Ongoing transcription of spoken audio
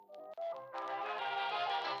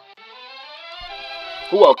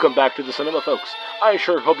Welcome back to the cinema, folks. I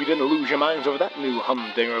sure hope you didn't lose your minds over that new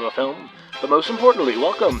humdinger of a film. But most importantly,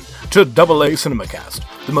 welcome to Double A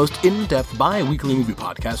CinemaCast, the most in-depth bi-weekly movie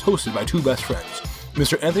podcast hosted by two best friends,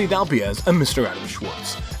 Mr. Anthony Dalpiez and Mr. Adam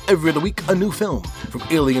Schwartz. Every other week, a new film, from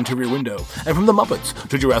Alien to Rear Window, and from The Muppets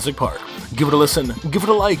to Jurassic Park. Give it a listen, give it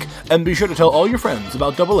a like, and be sure to tell all your friends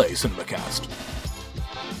about Double A CinemaCast.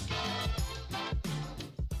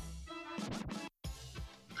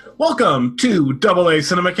 Welcome to Double A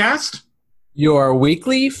CinemaCast, your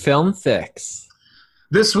weekly film fix.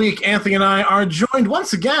 This week, Anthony and I are joined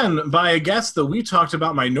once again by a guest that we talked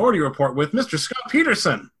about Minority Report with, Mr. Scott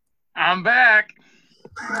Peterson. I'm back.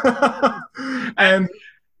 And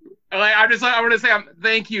I want to say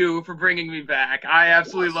thank you for bringing me back. I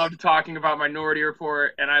absolutely loved talking about Minority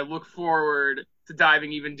Report, and I look forward to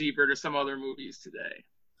diving even deeper to some other movies today.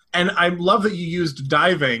 And I love that you used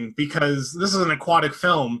diving, because this is an aquatic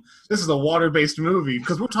film. This is a water-based movie,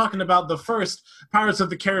 because we're talking about the first Pirates of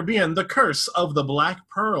the Caribbean, The Curse of the Black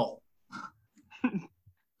Pearl.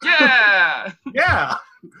 Yeah! Yeah!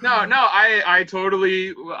 No,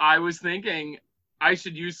 I was thinking I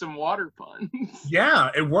should use some water puns. Yeah,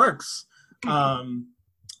 it works.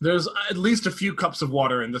 There's at least a few cups of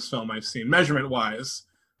water in this film I've seen, measurement-wise.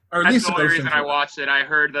 Or at That's least the only reason I watched it. I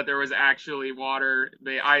heard that there was actually water.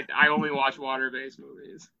 I only watch water-based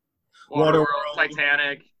movies. Waterworld,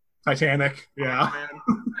 Titanic. Yeah.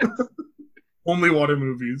 Only water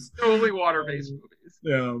movies. Only water-based movies.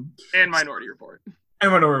 Yeah. And Minority Report.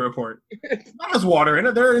 Not as water in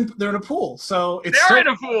it. They're in a pool, so it's they're in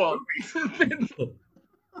a pool.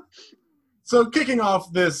 So kicking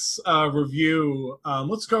off this review,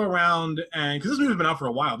 let's go around and because this movie's been out for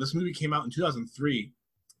a while. This movie came out in 2003.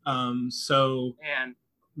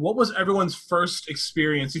 What was everyone's first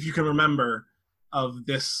experience, if you can remember, of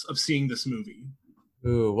seeing this movie?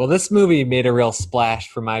 Ooh, well, this movie made a real splash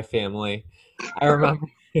for my family. I remember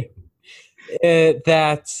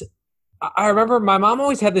I remember my mom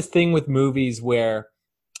always had this thing with movies where,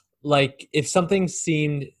 like, if something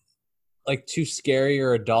seemed like too scary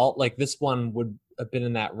or adult, like this one would have been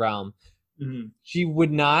in that realm. Mm-hmm. She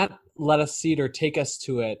would not let us see it or take us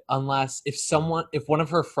to it unless if one of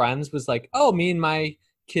her friends was like, oh, me and my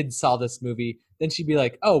kids saw this movie, then she'd be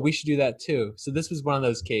like, oh, we should do that too. So this was one of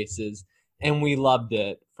those cases, and we loved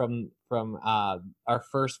it from our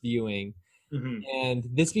first viewing. Mm-hmm. And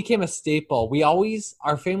this became a staple.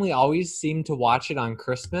 Our family always seemed to watch it on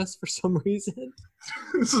Christmas for some reason.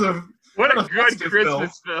 What a good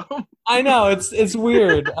Christmas film. I know, it's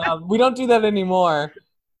weird. We don't do that anymore.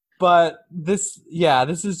 But this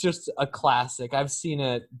is just a classic. I've seen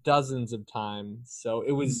it dozens of times. So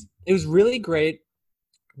it was really great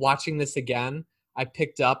watching this again. I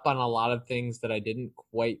picked up on a lot of things that I didn't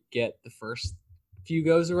quite get the first few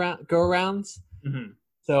go-arounds. Mm-hmm.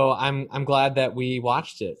 So I'm glad that we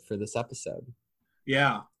watched it for this episode.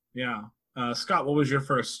 Yeah. Scott, what was your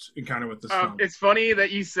first encounter with this film? It's funny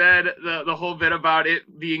that you said the whole bit about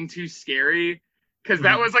it being too scary. Because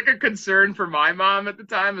that was like a concern for my mom at the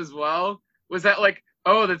time as well. Was that like,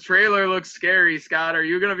 oh, the trailer looks scary, Scott. Are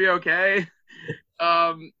you going to be okay?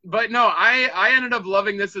 But no, I ended up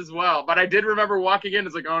loving this as well. But I did remember walking in.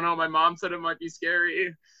 It's like, oh no, my mom said it might be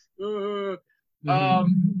scary. But I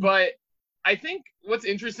think what's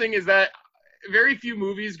interesting is that very few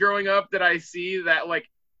movies growing up that I see that, like,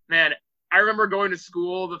 man, I remember going to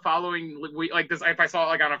school the following week, like this, if I saw it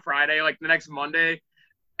like on a Friday, like the next Monday,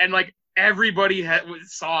 and like, everybody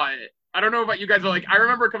saw it. I don't know about you guys, but like I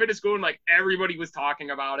remember coming to school and like everybody was talking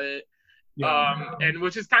about it, and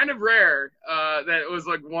which is kind of rare that it was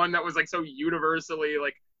like one that was like so universally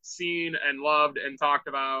like seen and loved and talked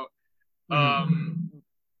about. And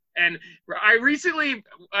I recently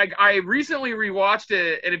rewatched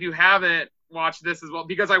it, and if you haven't watched this as well,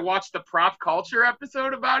 because I watched the Prop Culture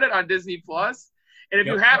episode about it on Disney Plus, and if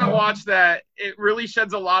you haven't watched that, it really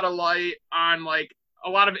sheds a lot of light on like a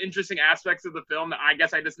lot of interesting aspects of the film that I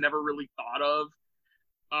guess I just never really thought of.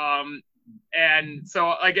 And so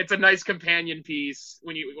like, it's a nice companion piece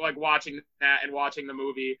when you like watching that and watching the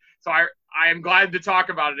movie. So I am glad to talk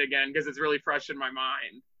about it again, because it's really fresh in my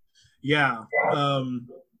mind. Yeah.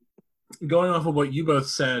 Going off of what you both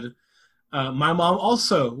said, my mom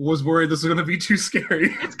also was worried this was going to be too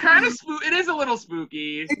scary. It's kind of it is a little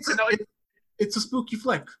spooky. It's a spooky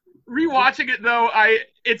flick. Rewatching it though,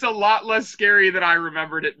 it's a lot less scary than I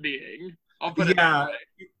remembered it being. I'll put it that way.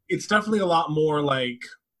 It's definitely a lot more like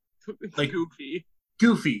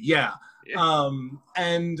goofy, yeah.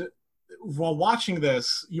 And while watching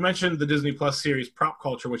this, you mentioned the Disney Plus series Prop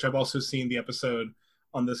Culture, which I've also seen the episode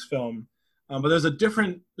on this film. But there's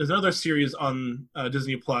another series on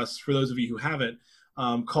Disney Plus for those of you who have it,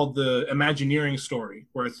 called the Imagineering story,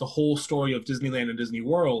 where it's the whole story of Disneyland and Disney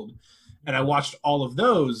World. And I watched all of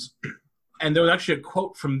those, and there was actually a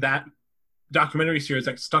quote from that documentary series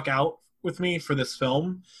that stuck out with me for this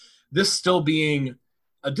film. This still being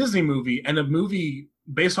a Disney movie and a movie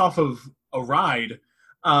based off of a ride,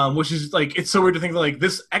 which is like, it's so weird to think that like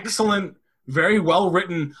this excellent, very well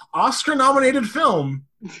written, Oscar nominated film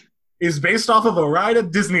is based off of a ride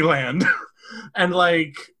at Disneyland. And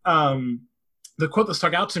like, the quote that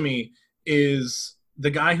stuck out to me is the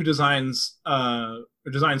guy who designs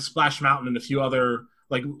Splash Mountain and a few other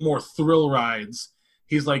like more thrill rides.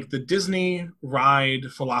 He's like, the Disney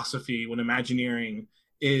ride philosophy when Imagineering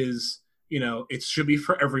is, it should be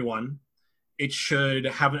for everyone. It should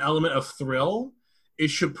have an element of thrill. It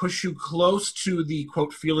should push you close to the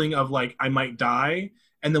quote feeling of like, I might die.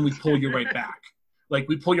 And then we pull you right back. Like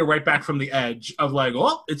we pull you right back from the edge of like,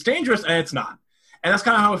 well, it's dangerous and it's not. And that's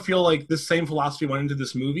kind of how I feel like this same philosophy went into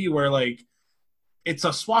this movie, where like it's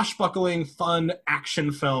a swashbuckling, fun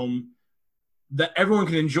action film that everyone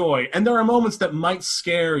can enjoy. And there are moments that might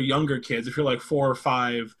scare younger kids if you're like 4 or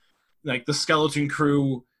 5, like the skeleton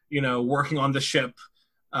crew, working on the ship,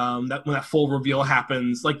 that when that full reveal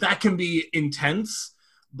happens, like that can be intense,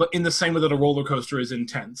 but in the same way that a roller coaster is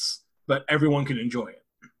intense, but everyone can enjoy it.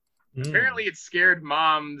 Apparently, it scared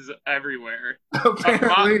moms everywhere.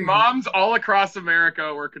 Apparently, moms all across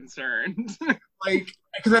America were concerned. Like,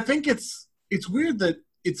 because I think it's weird that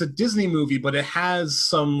it's a Disney movie, but it has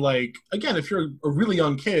some, like, again, if you're a really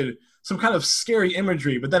young kid, some kind of scary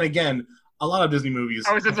imagery. But then again, a lot of Disney movies,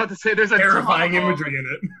 I was just about to say, there's a terrifying imagery in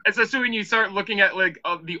it. Especially when you start looking at like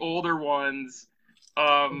the older ones.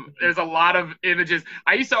 There's a lot of images.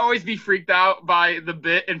 I used to always be freaked out by the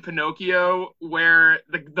bit in Pinocchio where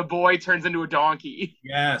the boy turns into a donkey.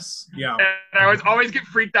 Yes, yeah. And I was always get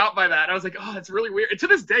freaked out by that. I was like, oh, it's really weird. And to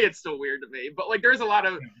this day, it's still weird to me. But like, there's a lot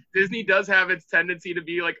of Disney does have its tendency to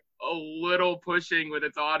be like a little pushing with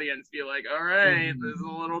its audience. Be like, all right, this is a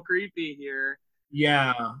little creepy here.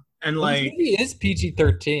 Yeah, and like, this movie is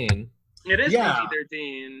PG-13. It is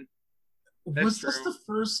PG-13. Was this the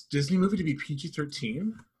first Disney movie to be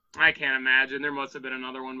PG-13? I can't imagine. There must have been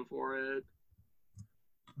another one before it.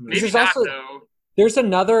 Maybe There's not, also, though. There's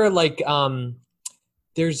another, like,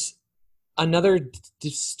 there's another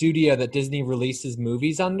studio that Disney releases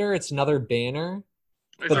movies under. It's another banner.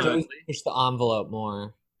 But those push the envelope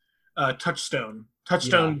more. Touchstone.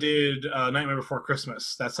 Touchstone did Nightmare Before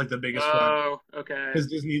Christmas. That's like the biggest one. Oh, okay. Because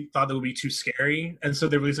Disney thought that would be too scary, and so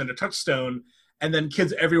they released it under Touchstone. And then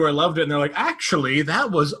kids everywhere loved it, and they're like, actually, that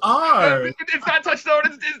was ours. It's not Touchstone,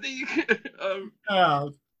 it's Disney.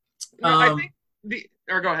 I think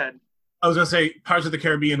go ahead. I was going to say, Pirates of the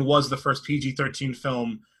Caribbean was the first PG-13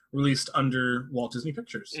 film released under Walt Disney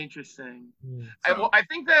Pictures. Interesting. So. I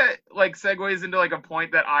think that like segues into like a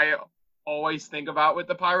point that I always think about with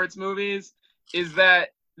the Pirates movies is that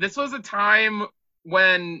this was a time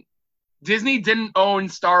when Disney didn't own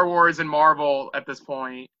Star Wars and Marvel at this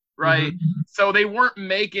point. Right. Mm-hmm. So they weren't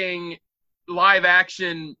making live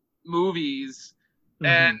action movies. Mm-hmm.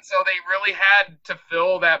 And so they really had to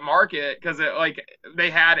fill that market because they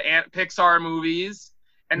had Pixar movies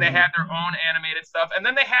and they had their own animated stuff. And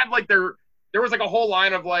then they had like there was like a whole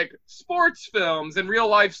line of like sports films and real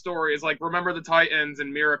life stories, like Remember the Titans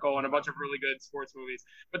and Miracle and a bunch of really good sports movies.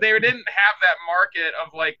 But they didn't have that market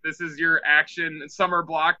of like, this is your action summer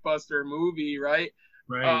blockbuster movie. Right.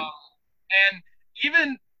 Right. And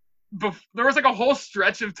even there was like a whole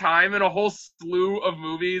stretch of time and a whole slew of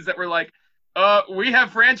movies that were like, we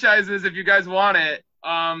have franchises if you guys want it.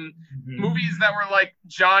 Movies that were like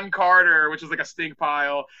John Carter, which was like a stink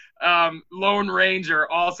pile. Lone Ranger,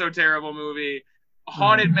 also terrible movie.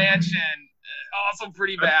 Haunted Mansion, also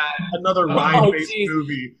pretty bad. Another ride-based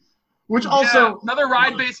movie. Which also another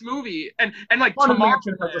ride-based movie. And like Tomorrow,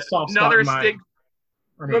 another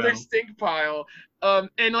stink pile.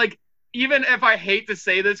 And like, even if I hate to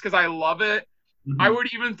say this because I love it, I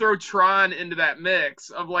would even throw Tron into that mix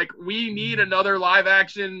of like, we need another live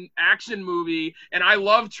action movie. And I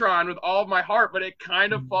love Tron with all of my heart, but it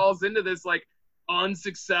kind of falls into this like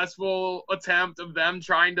unsuccessful attempt of them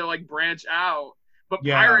trying to like branch out. But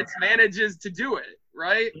Pirates manages to do it,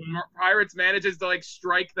 right? Pirates manages to like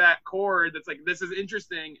strike that chord that's like, this is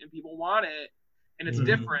interesting and people want it and it's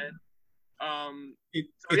different. I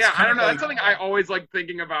don't know. That's something I always like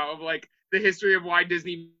thinking about, of like the history of why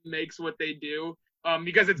Disney makes what they do.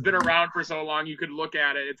 Because it's been around for so long, you could look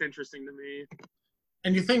at it. It's interesting to me.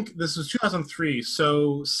 And you think this was 2003,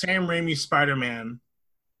 so Sam Raimi's Spider-Man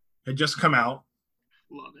had just come out.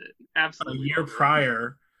 Love it. Absolutely. A year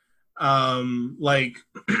prior. Like,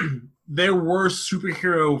 there were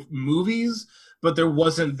superhero movies, but there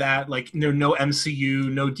wasn't that, like, no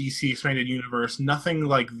MCU, no DC expanded universe, nothing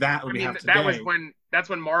like that we have today. That's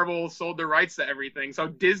when Marvel sold the rights to everything. So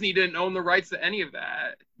Disney didn't own the rights to any of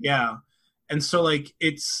that. Yeah. And so, like,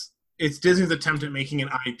 it's Disney's attempt at making an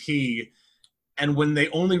IP, and when they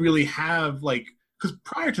only really have, like, because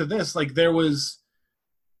prior to this, like, there was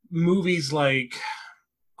movies like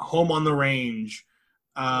Home on the Range,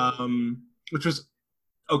 which was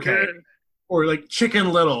okay. Or like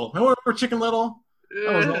Chicken Little. Anyone remember Chicken Little?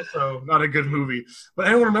 That was also not a good movie. But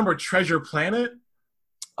anyone remember Treasure Planet?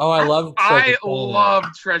 Oh, I love Treasure Planet. Love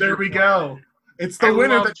Treasure There we go. It's the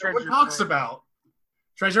winner that everyone talks about.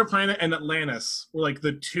 Treasure Planet and Atlantis were like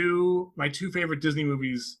my two favorite Disney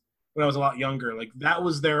movies when I was a lot younger. Like, that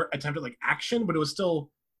was their attempt at, like, action, but it was still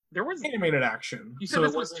animated action. You said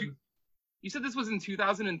this was in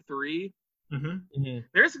 2003. Mm-hmm. Mm-hmm.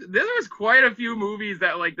 There was quite a few movies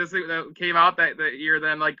that came out that year.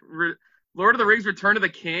 Then, like, Lord of the Rings: Return of the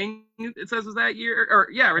King, it says, was that year,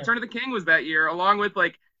 Return of the King was that year, along with,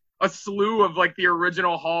 like, a slew of, like, the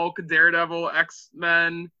original Hulk, Daredevil,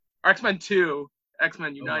 X-Men 2,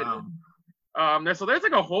 X-Men United. Oh, wow. So there's,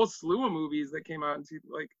 like, a whole slew of movies that came out into,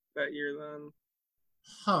 like, that year then.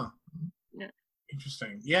 Huh. Yeah.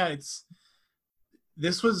 Interesting. Yeah,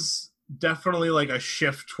 this was definitely, like, a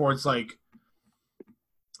shift towards, like,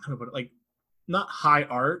 how do I put it, like, not high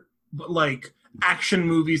art, but, like, action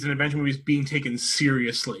movies and adventure movies being taken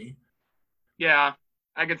seriously. Yeah,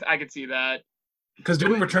 I could see that. Because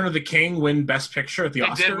didn't Return of the King win Best Picture at the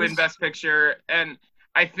Oscars? It did win Best Picture, and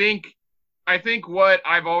I think what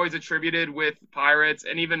I've always attributed with Pirates,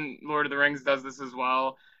 and even Lord of the Rings does this as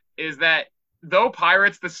well, is that though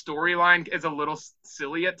Pirates, the storyline is a little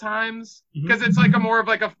silly at times, because it's like a more of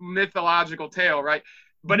like a mythological tale, right?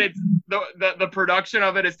 But it's the production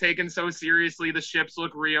of it is taken so seriously. The ships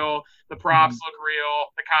look real, the props look real,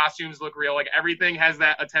 the costumes look real. Like, everything has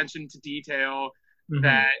that attention to detail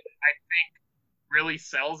that I think really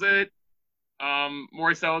sells it,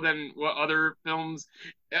 more so than what other films.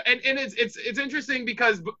 And it's interesting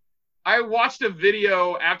because I watched a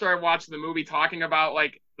video after I watched the movie talking about,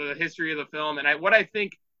 like, the history of the film, and what I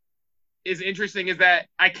think is interesting is that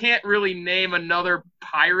I can't really name another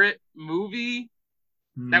pirate movie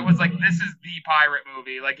that was like, this is the pirate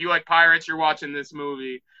movie. Like, you like pirates, you're watching this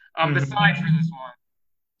movie. Besides for this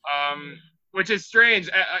one, which is strange.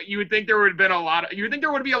 You would think there would be a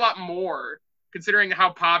lot more, considering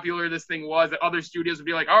how popular this thing was. That other studios would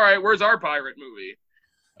be like, all right, where's our pirate movie?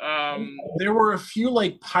 There were a few,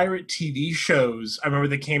 like, pirate TV shows. I remember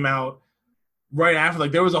they came out right after.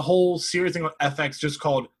 Like, there was a whole series thing on FX just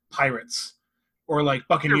called Pirates, or like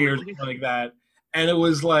Buccaneers, or something like that. And it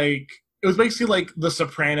was basically like The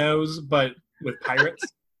Sopranos, but with pirates.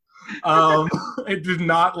 It did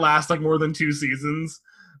not last, like, more than 2 seasons.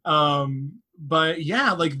 But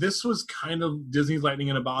yeah, like, this was kind of Disney's lightning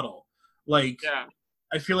in a bottle. Like, yeah.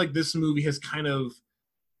 I feel like this movie has kind of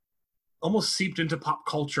almost seeped into pop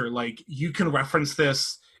culture. Like, you can reference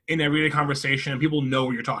this in everyday conversation and people know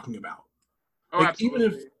what you're talking about. Oh, like,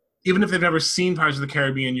 absolutely. even if they've never seen Pirates of the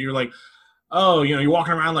Caribbean, you're like, oh, you're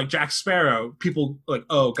walking around like Jack Sparrow. People like,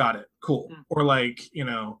 oh, got it, cool. Or like,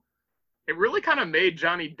 it really kind of made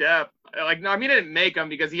Johnny Depp. Like, no, I mean, it didn't make him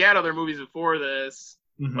because he had other movies before this,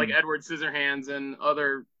 like Edward Scissorhands and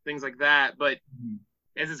other things like that. But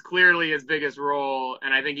this is clearly his biggest role,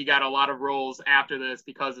 and I think he got a lot of roles after this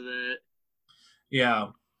because of it. Yeah,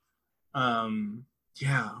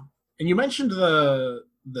 yeah. And you mentioned the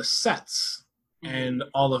sets and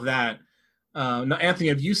all of that. Now, Anthony,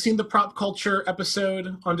 have you seen the Prop Culture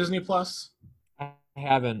episode on Disney Plus? I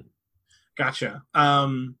haven't. Gotcha.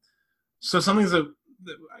 So something that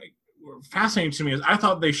were fascinating to me is I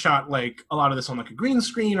thought they shot, like, a lot of this on, like, a green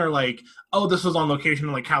screen, or like, oh, this was on location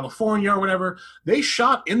in, like, California or whatever. They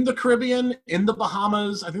shot in the Caribbean, in the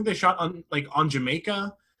Bahamas. I think they shot on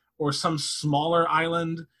Jamaica or some smaller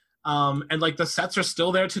island. And, like, the sets are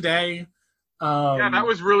still there today. Yeah, that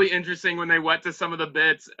was really interesting when they went to some of the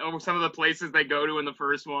bits, or some of the places they go to in the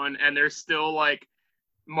first one, and there's still, like,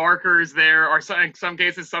 markers there, or in some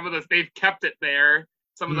cases, they've kept it there.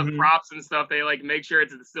 Some of the props and stuff, they, like, make sure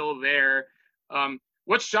it's still there.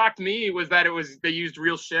 What shocked me was that they used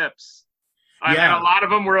real ships. And a lot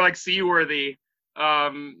of them were, like, seaworthy.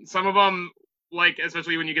 Some of them, like,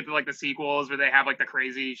 especially when you get to, like, the sequels where they have, like, the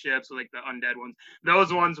crazy ships with, like, the undead ones,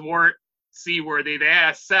 those ones weren't seaworthy. They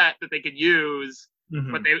had a set that they could use,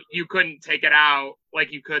 but you couldn't take it out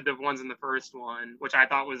like you could the ones in the first one, which I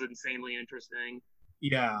thought was insanely interesting.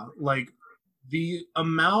 Yeah, like, the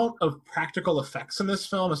amount of practical effects in this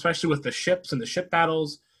film, especially with the ships and the ship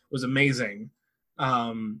battles, was amazing.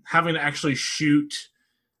 Having to actually shoot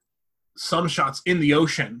some shots in the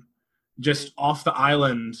ocean, just off the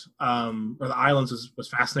island, or the islands was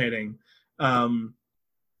fascinating. And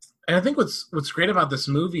I think what's great about this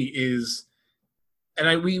movie is,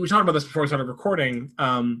 and we talked about this before we started recording,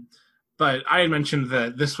 but I had mentioned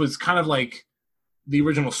that this was kind of like the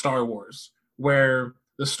original Star Wars, where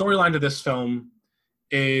the storyline to this film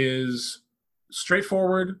is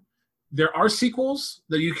straightforward. There are sequels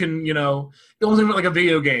that you can, it almost like a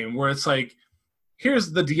video game where it's like,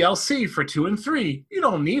 here's the DLC for 2 and 3. You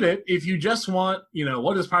don't need it. If you just want,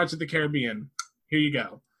 what is Pirates of the Caribbean? Here you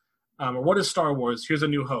go. Or what is Star Wars? Here's A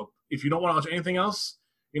New Hope. If you don't want to watch anything else,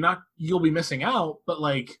 you'll be missing out, but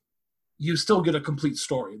like, you still get a complete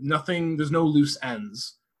story. There's no loose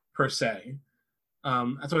ends per se.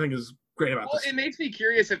 That's what I think is great about this. It makes me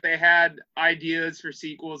curious if they had ideas for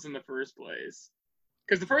sequels in the first place.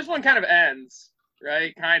 Because the first one kind of ends,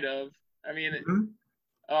 right? Kind of. I mean,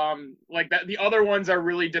 like that. The other ones are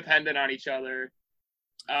really dependent on each other.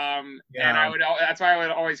 And that's why I was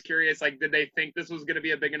always curious. Like, did they think this was going to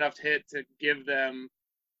be a big enough hit to give them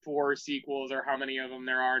 4 sequels, or how many of them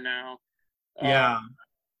there are now?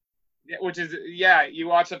 Which is, you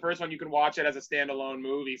watch the first one, you can watch it as a standalone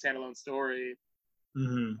movie, standalone story.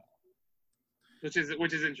 Mm-hmm. Which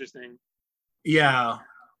is interesting. Yeah,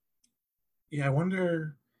 I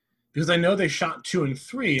wonder, because I know they shot 2 and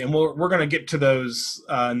 3, and we're going to get to those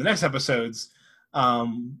in the next episodes. But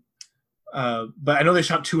I know they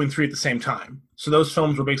shot 2 and 3 at the same time. So those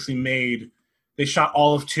films were basically made. They shot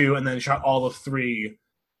all of 2 and then shot all of 3,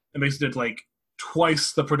 and basically did like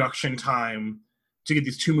twice the production time to get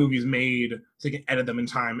these 2 movies made, so they can edit them in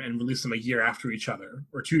time and release them a year after each other,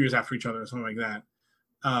 or 2 years after each other, or something like that.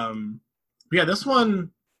 But yeah, this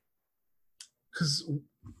one, because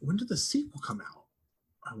when did the sequel come out?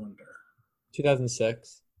 I wonder.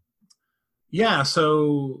 2006. Yeah,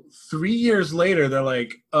 so 3 years later, they're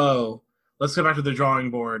like, oh, let's go back to the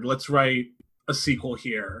drawing board. Let's write a sequel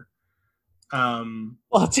here. Well,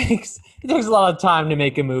 it takes a lot of time to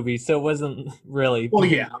make a movie, so it wasn't really. Well,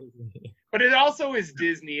 yeah. But it also is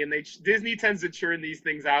Disney, and Disney tends to churn these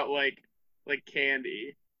things out like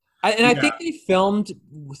candy. I think they filmed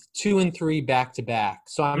 2 and 3 back to back.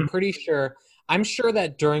 So I'm pretty sure. I'm sure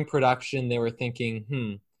that during production they were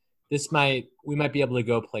thinking, we might be able to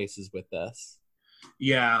go places with this.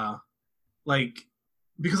 Yeah, like,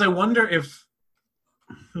 because I wonder if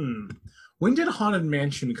when did Haunted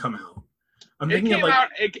Mansion come out?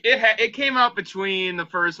 It came out between the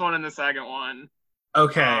first one and the second one.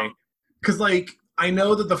 Okay, because like, I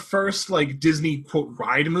know that the first like Disney quote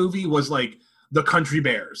ride movie was like The Country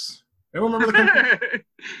Bears. Everyone remember The Country?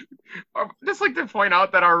 Just like to point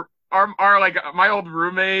out that our like my old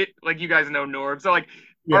roommate, like, you guys know Norm, so like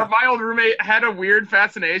my old roommate had a weird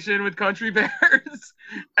fascination with Country Bears,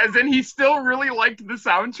 as in he still really liked the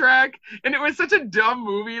soundtrack, and it was such a dumb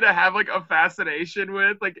movie to have like a fascination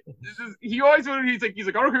with. Like, he's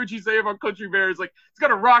like, I don't hear what you say about Country Bears. Like, it's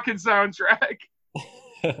got a rockin' soundtrack.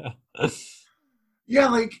 Yeah,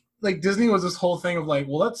 like Disney was this whole thing of like,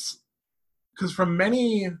 well, let's, because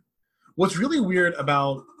what's really weird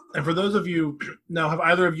about, and for those of you, now, have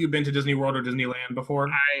either of you been to Disney World or Disneyland before?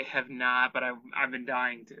 I have not, but I've been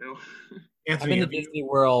dying to. Anthony, I've been to Disney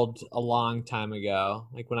World a long time ago,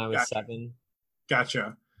 like when I was 7.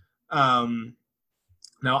 Gotcha.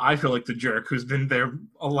 Now I feel like the jerk who's been there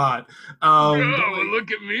a lot.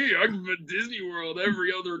 Look at me! I'm at Disney World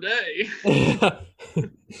every other day.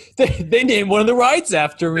 They named one of the rides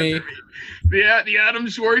after me. The Adam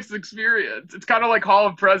Schwartz experience. It's kind of like Hall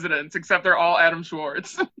of Presidents, except they're all Adam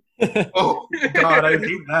Schwartz. Oh God, I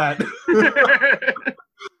hate that.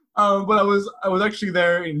 But I was actually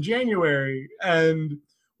there in January, and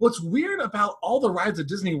what's weird about all the rides at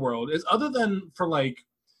Disney World is, other than for like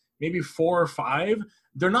maybe 4 or 5,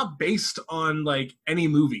 they're not based on like any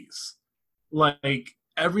movies. Like,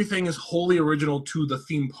 everything is wholly original to the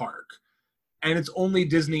theme park. And it's only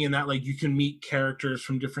Disney in that, like, you can meet characters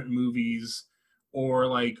from different movies, or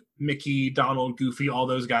like Mickey, Donald, Goofy, all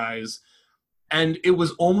those guys. And it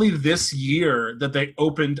was only this year that they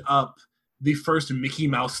opened up the first Mickey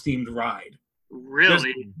Mouse themed ride. Really?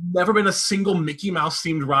 There's never been a single Mickey Mouse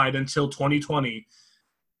themed ride until 2020.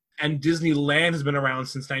 And Disneyland has been around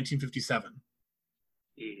since 1957.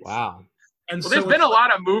 Jeez. Wow. And there's been a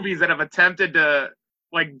lot of movies that have attempted to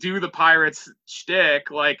like do the Pirates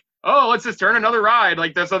shtick, like, oh, let's just turn another ride.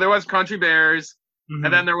 Like, so there was Country Bears,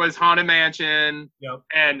 and then there was Haunted Mansion,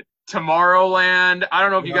 and Tomorrowland. I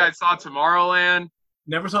don't know if you guys saw Tomorrowland.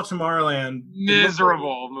 Never saw Tomorrowland.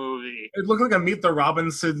 Miserable movie. It looked like a Meet the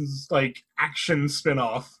Robinsons like action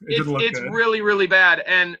spinoff. It's really, really bad.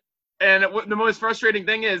 And And the most frustrating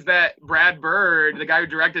thing is that Brad Bird, the guy who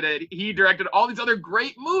directed it, he directed all these other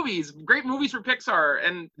great movies for Pixar,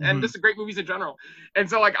 and just great movies in general. And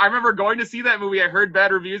so, like, I remember going to see that movie. I heard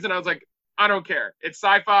bad reviews, and I was like, I don't care. It's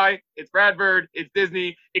sci-fi. It's Brad Bird. It's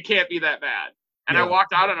Disney. It can't be that bad. And I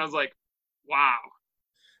walked out, and I was like, wow.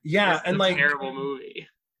 Yeah, this is a terrible movie.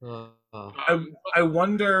 I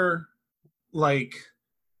wonder, like,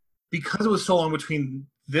 because it was so long between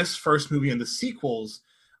this first movie and the sequels,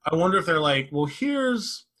 I wonder if they're like, well,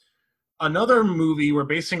 here's another movie we're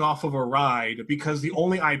basing off of a ride, because the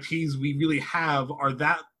only IPs we really have are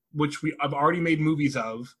that which I've already made movies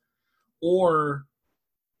of, or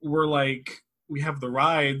we're like, we have the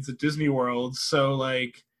rides at Disney World, so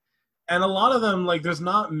like, and a lot of them, like, there's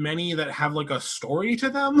not many that have like a story to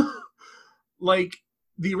them. Like,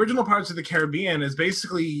 the original Pirates of the Caribbean is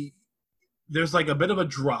basically, there's like a bit of a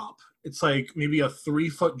drop. It's like maybe a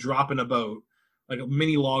 3-foot drop in a boat, like a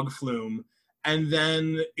mini log flume. And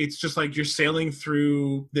then it's just like you're sailing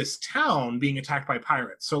through this town being attacked by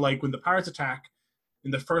pirates. So like when the pirates attack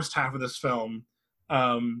in the first half of this film,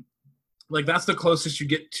 like that's the closest you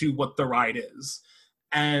get to what the ride is.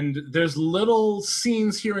 And there's little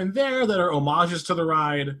scenes here and there that are homages to the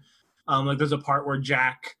ride. Like there's a part where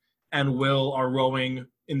Jack and Will are rowing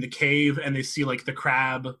in the cave and they see like the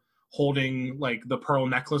crab holding like the pearl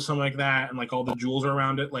necklace, something like that, and like all the jewels are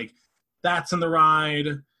around it. Like that's in the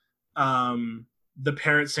ride. The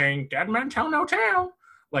parrot saying "Dead man tell no tale,"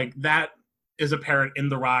 like that is a parrot in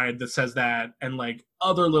the ride that says that, and like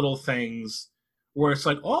other little things where it's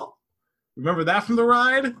like, oh, remember that from the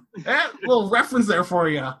ride? Little reference there for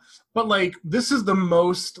you. But like this is the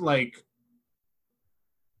most like,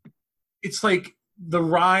 it's like the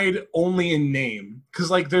ride only in name, because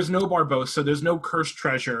like there's no Barbossa, there's no cursed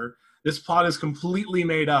treasure. This plot is completely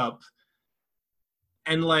made up,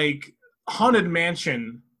 and like Haunted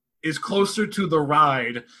Mansion is closer to the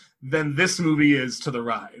ride than this movie is to the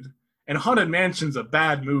ride. And Haunted Mansion's a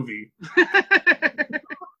bad movie.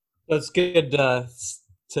 That's good to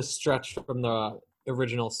stretch from the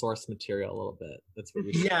original source material a little bit. That's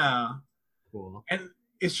really cool. And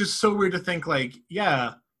it's just so weird to think like,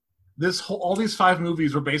 yeah, all these 5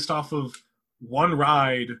 movies were based off of one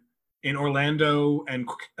ride in Orlando and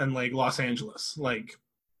like Los Angeles. Like,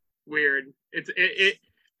 weird. It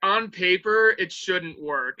on paper it shouldn't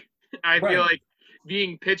work. I feel like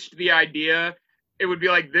being pitched the idea, it would be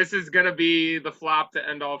like, this is gonna be the flop to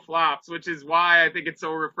end all flops, which is why I think it's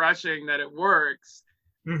so refreshing that it works.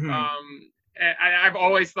 Mm-hmm. And I've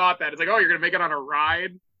always thought that it's like, oh, you're gonna make it on a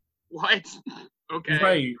ride? What? Okay.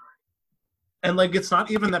 Right. And like it's not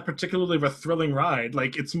even that particularly of a thrilling ride.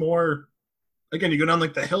 Like it's more, again, you go down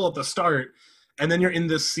like the hill at the start, and then you're in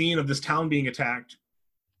this scene of this town being attacked,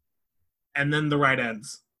 and then the ride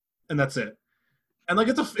ends, and that's it. And like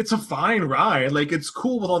it's a fine ride. Like it's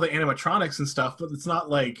cool with all the animatronics and stuff, but it's not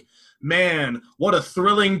like, man, what a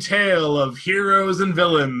thrilling tale of heroes and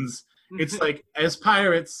villains. It's like, as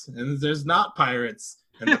pirates, and there's not pirates,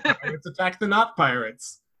 and the pirates attack the not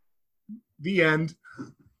pirates. The end.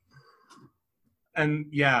 And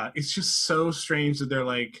yeah, it's just so strange that they're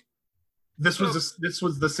like, this was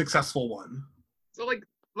the successful one. So like,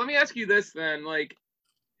 let me ask you this then, like,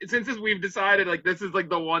 since we've decided like this is like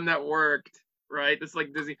the one that worked, right? This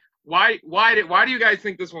like Disney. Why do you guys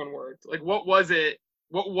think this one worked? Like, what was it?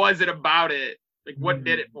 What was it about it? Like, what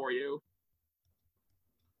did it for you?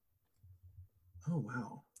 Oh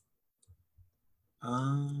wow.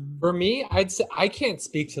 For me, I'd say I can't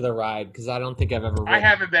speak to the ride because I don't think I've ever. I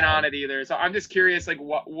haven't been on it either, so I'm just curious. Like,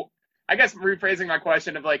 what I guess rephrasing my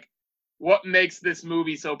question of like, what makes this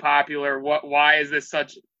movie so popular? Why is this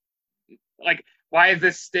such like? Why has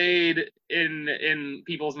this stayed in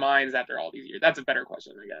people's minds after all these years? That's a better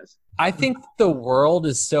question, I guess. I think the world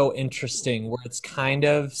is so interesting, where it's kind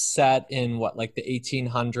of set in like the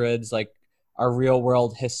 1800s, like our real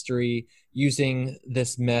world history, using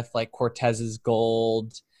this myth like Cortez's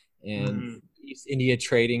gold and East India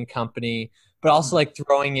Trading Company, but also like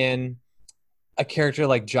throwing in a character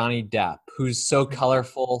like Johnny Depp, who's so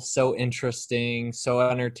colorful, so interesting, so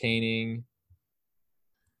entertaining.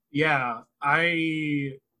 Yeah,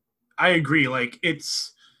 I agree. Like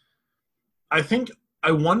I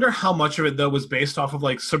wonder how much of it though was based off of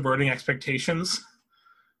like subverting expectations,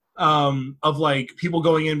 of like people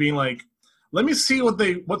going in being like, let me see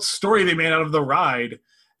what story they made out of the ride,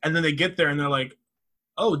 and then they get there and they're like,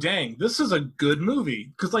 oh dang, this is a good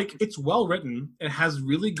movie, because like it's well written, it has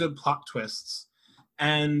really good plot twists,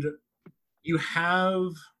 and you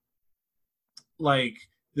have like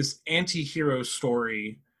this anti-hero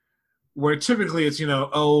story where typically it's,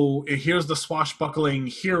 here's the swashbuckling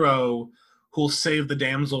hero who'll save the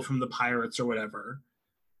damsel from the pirates or whatever.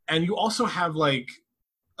 And you also have like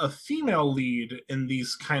a female lead in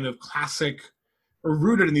these kind of classic, or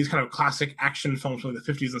rooted in these kind of classic action films from the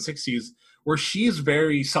 50s and 60s, where she's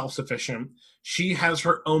very self-sufficient. She has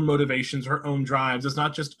her own motivations, her own drives. It's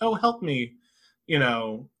not just, oh, help me, you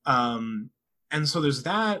know. And so there's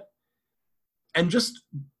that. And just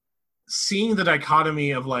seeing the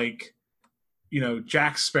dichotomy of like, you know,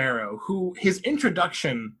 Jack Sparrow, who his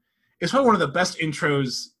introduction is probably one of the best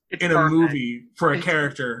intros in a movie for a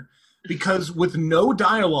character, because with no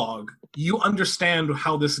dialogue, you understand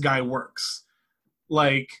how this guy works.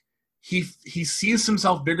 Like, he sees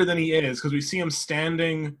himself bigger than he is, because we see him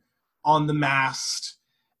standing on the mast,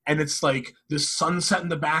 and it's like this sunset in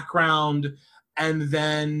the background, and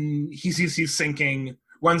then he sees he's sinking,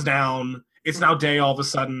 runs down. It's now day all of a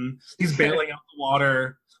sudden. He's bailing out the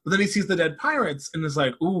water. But then he sees the dead pirates and is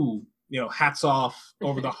like, ooh, you know, hats off,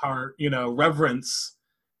 over the heart, you know, reverence,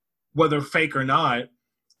 whether fake or not.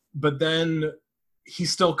 But then he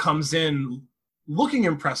still comes in looking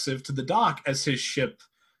impressive to the dock as his ship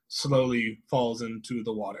slowly falls into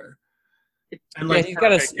the water. And like, he's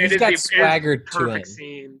got swagger to him.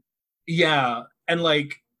 Scene. Yeah, and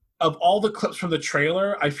like, of all the clips from the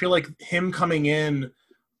trailer, I feel like him coming in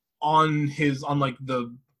on like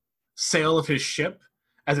the sail of his ship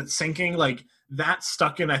as it's sinking, like that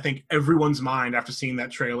stuck in, I think, everyone's mind after seeing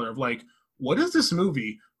that trailer of like, what is this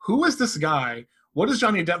movie? Who is this guy? What is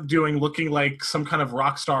Johnny Depp doing looking like some kind of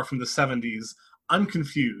rock star from the 70s? I'm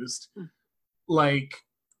confused. Like,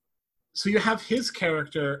 so you have his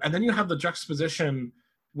character, and then you have the juxtaposition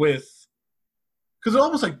with, because there are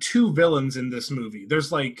almost like two villains in this movie.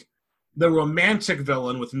 There's like the romantic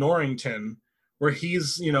villain with Norrington, where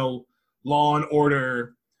he's, you know, law and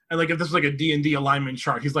order, and like if this was like a D&D alignment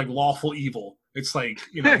chart, he's like lawful evil. It's like,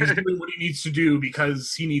 you know, he's doing what he needs to do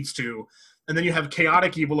because he needs to. And then you have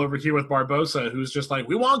chaotic evil over here with Barbossa, who's just like,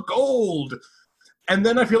 we want gold. And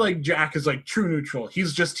then I feel like Jack is like true neutral.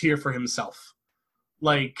 He's just here for himself.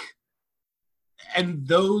 Like, and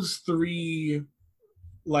those three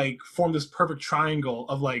like form this perfect triangle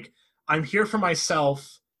of like, I'm here for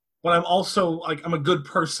myself, but I'm also like, I'm a good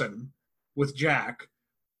person with Jack.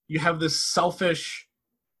 You have this selfish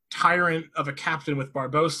tyrant of a captain with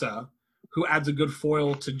Barbossa, who adds a good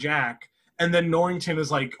foil to Jack. And then Norrington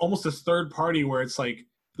is like almost a third party, where it's like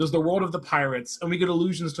there's the world of the pirates, and we get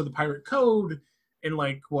allusions to the pirate code in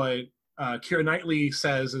like what Keira Knightley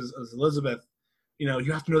says as Elizabeth. You know,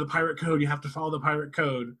 you have to know the pirate code, you have to follow the pirate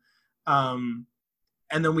code. And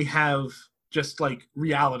then we have just like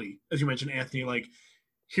reality, as you mentioned, Anthony. Like,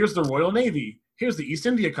 here's the Royal Navy, here's the East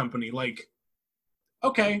India Company. Like,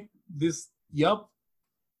 okay,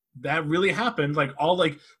 that really happened. Like, all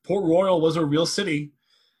like Port Royal was a real city.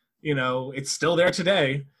 You know, it's still there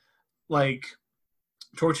today. Like,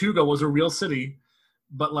 Tortuga was a real city,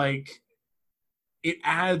 but like, it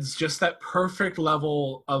adds just that perfect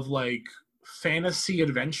level of like fantasy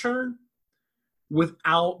adventure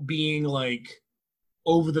without being like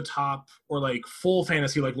over the top or like full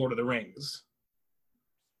fantasy like Lord of the Rings.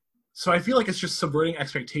 So I feel like it's just subverting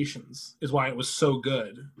expectations is why it was so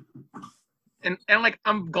good. And like,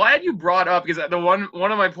 I'm glad you brought up, because the one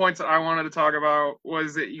of my points that I wanted to talk about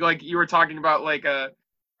was that you were talking about like a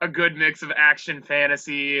good mix of action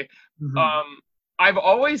fantasy. Mm-hmm. I've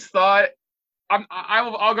always thought,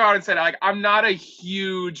 I'll go out and say that, like, I'm not a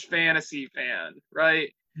huge fantasy fan,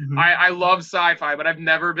 right? Mm-hmm. I love sci-fi, but I've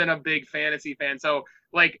never been a big fantasy fan. So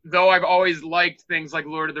like, though I've always liked things like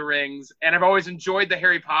Lord of the Rings, and I've always enjoyed the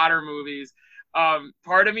Harry Potter movies,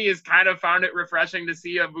 part of me has kind of found it refreshing to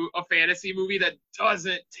see a fantasy movie that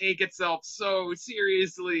doesn't take itself so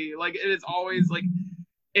seriously. Like, it is always like,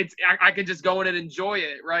 I can just go in and enjoy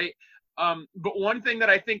it, right? But one thing that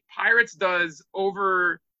I think Pirates does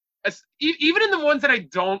over, even in the ones that I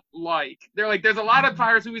don't like, there's a lot of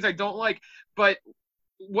Pirates movies I don't like, but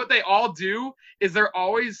what they all do is they're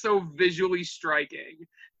always so visually striking.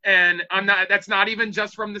 And that's not even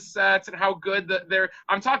just from the sets and how good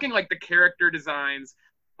I'm talking like the character designs,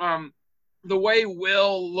 the way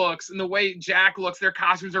Will looks and the way Jack looks, their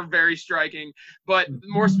costumes are very striking. But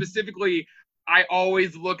more specifically, I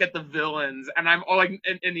always look at the villains, and I'm all like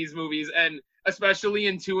in these movies, and especially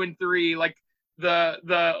in 2 and 3, like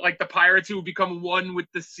the pirates who become one with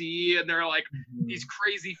the sea, and they're like these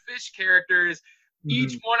crazy fish characters.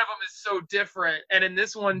 Each one of them is so different. And in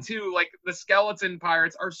this one too, like the skeleton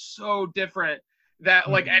pirates are so different that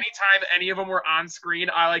like anytime any of them were on screen,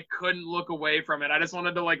 I like couldn't look away from it. I just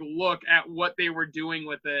wanted to like look at what they were doing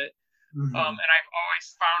with it. And I've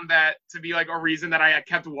always found that to be like a reason that I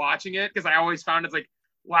kept watching it, because I always found it's like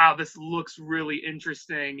wow, this looks really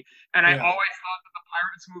interesting. And I always thought that the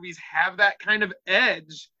Pirates movies have that kind of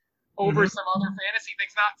edge over some other fantasy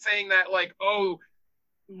things. Not saying that like, oh,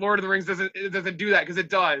 Lord of the Rings doesn't do that, because it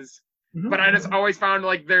does. But I just always found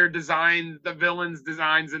like their design, the villains'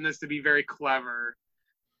 designs in this, to be very clever,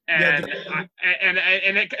 and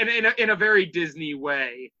in a very Disney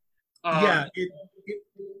way. And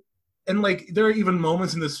like there are even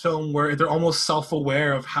moments in this film where they're almost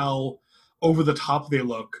self-aware of how over the top they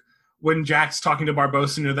look. When Jack's talking to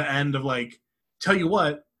Barbossa near the end of like, tell you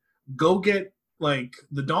what, go get like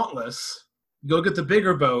the Dauntless, go get the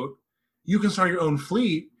bigger boat, you can start your own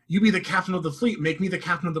fleet, you be the captain of the fleet, make me the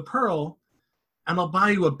captain of the Pearl, and I'll buy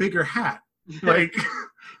you a bigger hat. Like,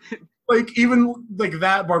 like even like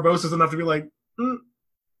that, Barbossa's enough to be like,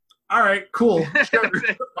 all right, cool, sure.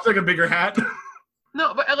 I'll take a bigger hat.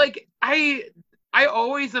 No, but like I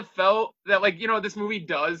always have felt that, like, you know, this movie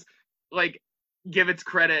does like give its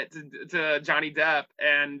credit to Johnny Depp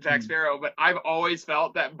and Jack Sparrow, but I've always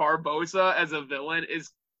felt that Barbossa as a villain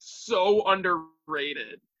is so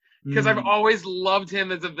underrated, because I've always loved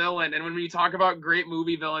him as a villain. And when you talk about great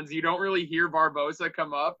movie villains, you don't really hear Barbossa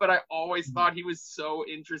come up, but I always thought he was so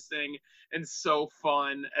interesting and so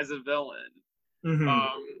fun as a villain.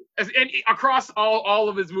 And across all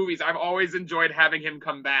of his movies, I've always enjoyed having him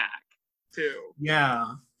come back too. Yeah,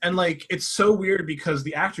 and like it's so weird because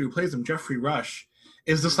the actor who plays him, Geoffrey Rush,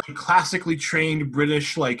 is this like classically trained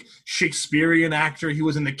British like Shakespearean actor. He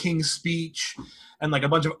was in The King's Speech and like a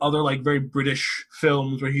bunch of other like very British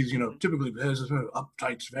films where he's, you know, typically there's this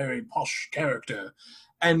uptight, very posh character,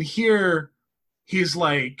 and here he's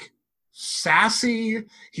like sassy,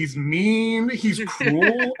 he's mean, he's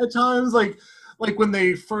cruel at times. Like when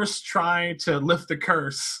they first try to lift the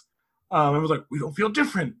curse, it was like, we don't feel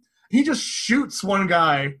different. He just shoots one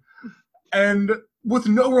guy, and with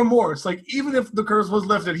no remorse. Like, even if the curse was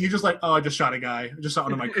lifted, he's just like, oh, I just shot a guy. I just shot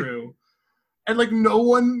one of my crew. And like, no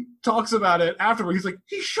one talks about it afterward. He's like,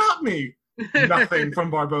 he shot me. Nothing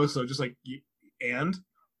from Barbossa. Just like, and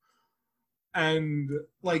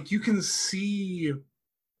like, you can see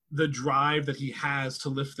the drive that he has to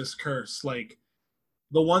lift this curse. Like,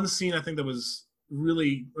 the one scene I think that was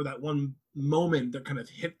really, or that one moment that kind of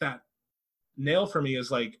hit that nail for me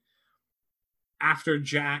is like after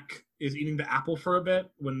Jack is eating the apple for a bit,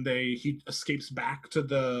 when he escapes back to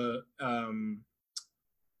the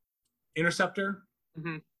interceptor.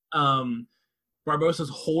 Barbossa's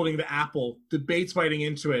holding the apple, debates biting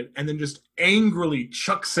into it, and then just angrily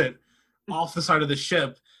chucks it off the side of the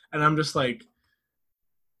ship. And I'm just like,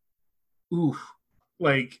 ooh,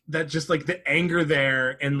 like that, just like the anger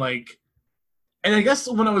there. And like, and I guess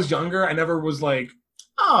when I was younger, I never was like,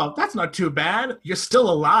 oh, that's not too bad. You're still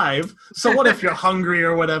alive. So what if you're hungry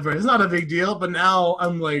or whatever? It's not a big deal. But now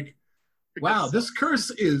I'm like, wow, this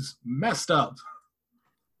curse is messed up.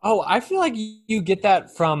 Oh, I feel like you get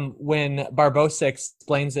that from when Barbossa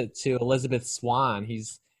explains it to Elizabeth Swann.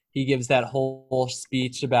 He gives that whole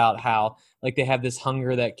speech about how like they have this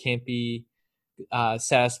hunger that can't be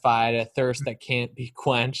satisfied, a thirst that can't be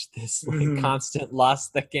quenched, this like constant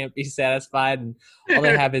lust that can't be satisfied, and all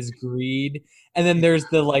they have is greed. And then there's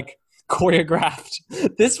the like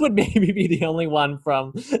choreographed. This would maybe be the only one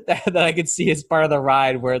from that I could see as part of the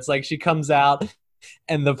ride, where it's like she comes out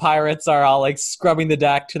and the pirates are all like scrubbing the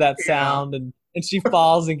deck to that sound, and she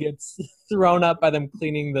falls and gets thrown up by them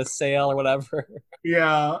cleaning the sail or whatever.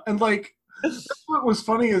 Yeah, and like what was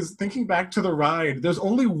funny is thinking back to the ride, there's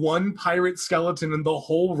only one pirate skeleton in the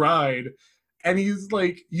whole ride, and he's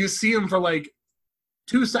like, you see him for like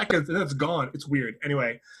 2 seconds and it's gone. It's weird.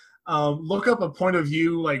 Anyway, look up a point of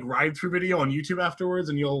view like ride through video on YouTube afterwards,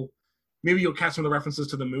 and you'll catch some of the references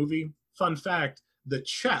to the movie. Fun fact, the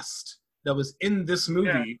chest that was in this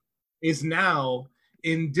movie is now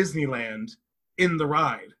in Disneyland in the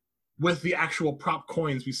ride with the actual prop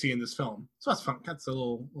coins we see in this film. So that's fun. That's a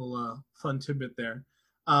little fun tidbit there.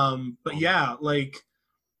 But yeah, like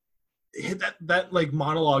that like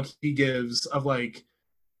monologue he gives of like,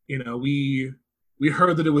 you know, we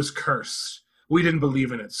heard that it was cursed. We didn't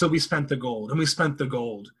believe in it. So we spent the gold, and we spent the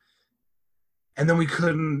gold. And then we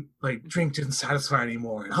couldn't, like, drink didn't satisfy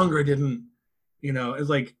anymore, and hunger didn't, you know, it's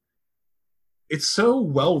like, it's so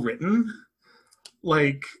well written.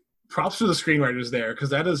 Like, props to the screenwriters there,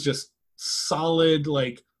 because that is just solid,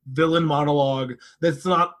 like, villain monologue that's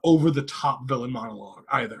not over the top villain monologue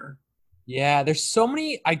either. Yeah, there's so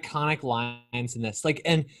many iconic lines in this. Like,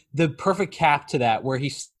 and the perfect cap to that, where he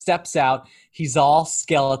steps out, he's all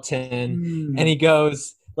skeleton, and he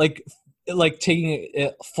goes like taking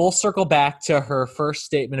a full circle back to her first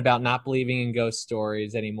statement about not believing in ghost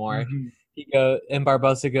stories anymore. He goes, and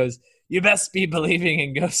Barbossa goes, you best be believing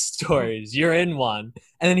in ghost stories. You're in one.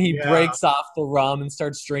 And then he breaks off the rum and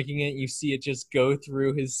starts drinking it. You see it just go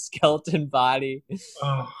through his skeleton body.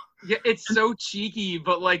 Oh. Yeah, it's so cheeky,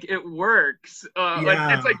 but like it works.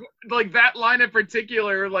 Like it's like that line in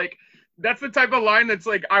particular, like that's the type of line that's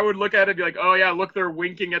like I would look at it and be like, oh yeah, look, they're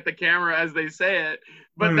winking at the camera as they say it.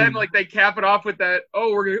 But then like they cap it off with that,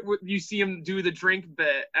 oh, you see him do the drink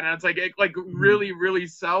bit, and it's like it like really, really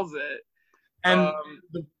sells it. And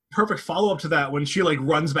the perfect follow up to that, when she like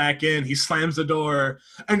runs back in, he slams the door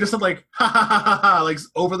and just like ha ha ha ha ha, like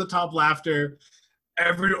over the top laughter.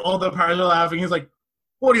 All the pirates are laughing. He's like,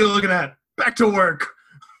 what are you looking at? Back to work.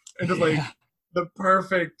 And just like the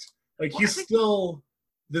perfect, like he's still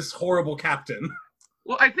this horrible captain.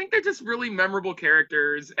 Well, I think they're just really memorable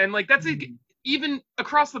characters, and like that's even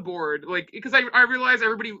across the board. Like because I realize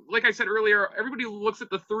everybody, like I said earlier, everybody looks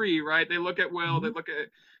at the three, right? They look at Will, they look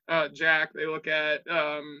at Jack, they look at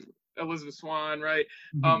Elizabeth Swann, right?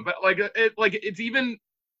 But like it's even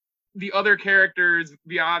the other characters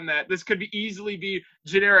beyond that. This could easily be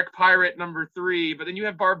generic pirate number 3, but then you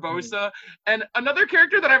have Barbossa and another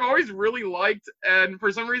character that I've always really liked, and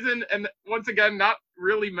for some reason, and once again not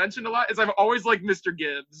really mentioned a lot, is I've always liked Mr.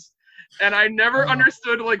 Gibbs, and I never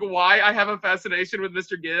understood like why I have a fascination with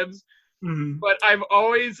Mr. Gibbs, but I've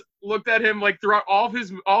always looked at him like throughout all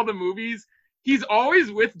the movies. He's always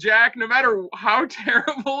with Jack, no matter how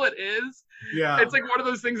terrible it is. Yeah, it's like one of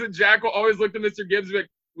those things that Jack will always look to Mr. Gibbs and be like,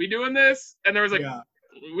 we doing this? And there was like,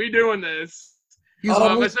 we doing this.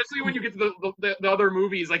 Especially when you get to the other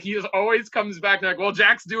movies, like he always comes back and like, well,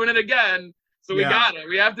 Jack's doing it again, so we got it.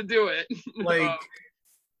 We have to do it. Like,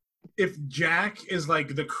 if Jack is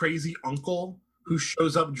like the crazy uncle who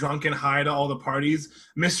shows up drunk and high to all the parties,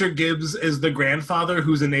 Mr. Gibbs is the grandfather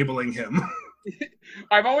who's enabling him.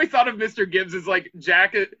 I've always thought of Mr. Gibbs as like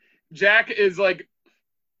Jack is like,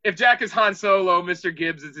 if Jack is Han Solo, Mr.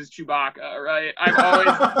 Gibbs is his Chewbacca, right? I've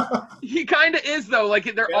always he kind of is though.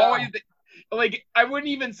 Like they're always like, I wouldn't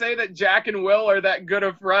even say that Jack and Will are that good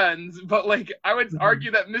of friends, but like I would argue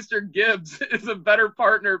that Mr. Gibbs is a better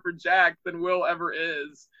partner for Jack than Will ever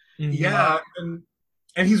is. Yeah,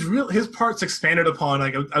 and he's his part's expanded upon,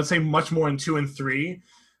 like I would say much more in 2 and 3.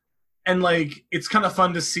 And like it's kind of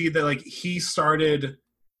fun to see that like he started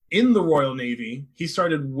in the Royal Navy. He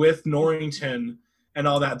started with Norrington and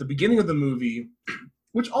all that at the beginning of the movie,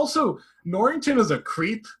 which also Norrington is a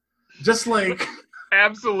creep, just like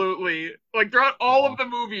absolutely, like throughout all of the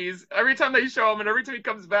movies, every time they show him and every time he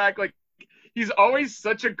comes back, like he's always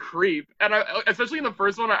such a creep. And especially in the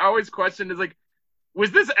first one, I always questioned, is like, was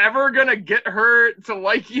this ever gonna get her to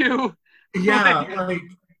like you? Yeah,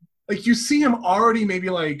 like you see him already maybe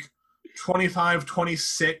like 25,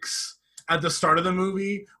 26 at the start of the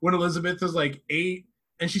movie when Elizabeth is like 8.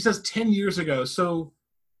 And she says 10 years ago. So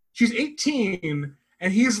she's 18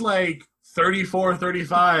 and he's like 34,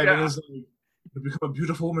 35. And is like, you become a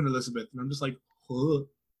beautiful woman, Elizabeth. And I'm just like, huh.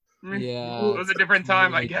 Yeah. It was a different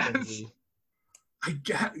time, I guess.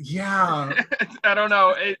 Yeah. I don't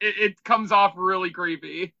know. It comes off really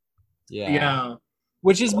creepy. Yeah.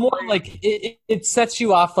 Which is more like, it sets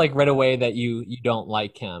you off like right away that you don't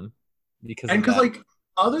like him. Because like,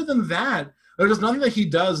 other than that, there's nothing that he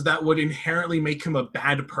does that would inherently make him a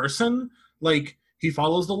bad person. Like, he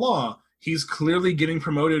follows the law. He's clearly getting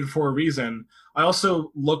promoted for a reason. I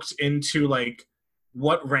also looked into, like,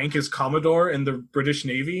 what rank is Commodore in the British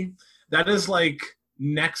Navy. That is, like,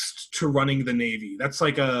 next to running the Navy. That's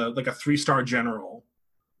like a 3-star general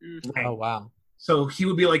rank. Oh, wow. So he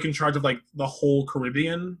would be, like, in charge of, like, the whole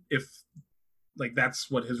Caribbean if, like,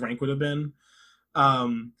 that's what his rank would have been.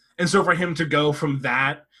 And so for him to go from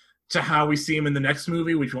that to how we see him in the next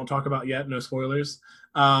movie, which we won't talk about yet, no spoilers,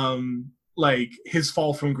 like, his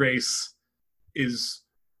fall from grace is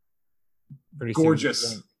pretty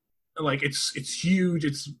gorgeous. Like, it's huge.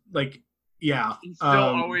 It's, like, yeah. He's still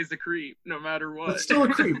always a creep, no matter what. It's still a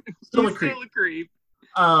creep. Still a creep.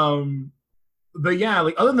 But, yeah,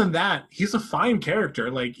 like, other than that, he's a fine character.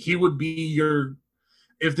 Like, he would be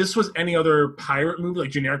if this was any other pirate movie,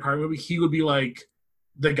 like, generic pirate movie, he would be, like,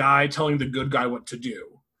 the guy telling the good guy what to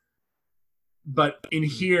do. But in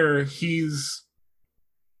here, he's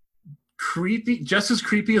creepy, just as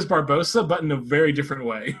creepy as Barbossa, but in a very different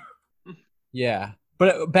way. Yeah.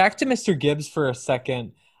 But back to Mr. Gibbs for a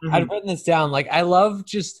second. I'd written this down. Like, I love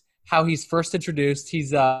just how he's first introduced.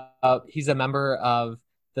 He's a member of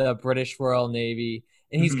the British Royal Navy,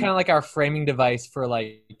 and he's kind of like our framing device for,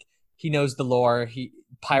 like, he knows the lore.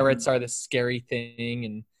 Pirates are this scary thing,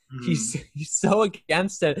 and he's so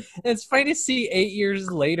against it. And it's funny to see 8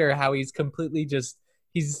 years later how he's completely just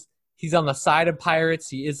he's he's on the side of pirates.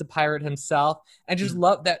 He is a pirate himself, and just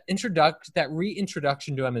love that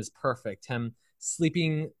reintroduction to him is perfect. Him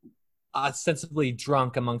sleeping ostensibly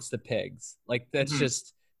drunk amongst the pigs, like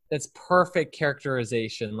that's perfect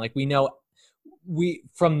characterization. Like we know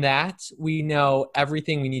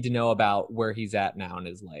everything we need to know about where he's at now in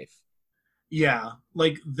his life. Yeah,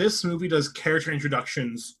 like this movie does character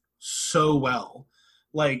introductions so well.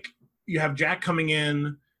 Like you have Jack coming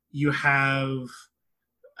in, you have,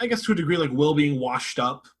 I guess to a degree, like Will being washed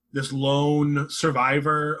up, this lone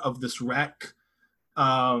survivor of this wreck.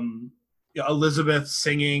 Elizabeth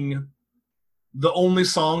singing the only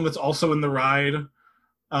song that's also in the ride,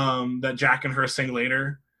 that Jack and her sing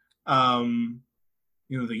later. The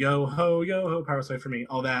yo ho, power slave for me,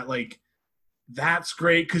 all that. Like, that's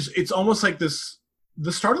great because it's almost like this.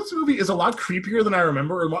 The start of this movie is a lot creepier than I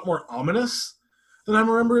remember, and a lot more ominous than I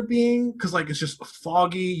remember it being. Because like it's just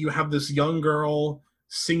foggy. You have this young girl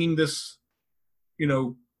singing this,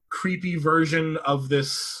 creepy version of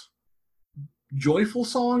this joyful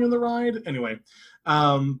song in the ride. Anyway,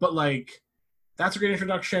 but like that's a great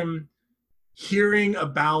introduction. Hearing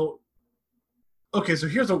about. Okay, so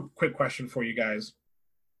here's a quick question for you guys.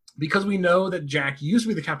 Because we know that Jack used to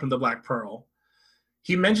be the captain of the Black Pearl,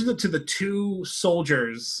 he mentioned it to the two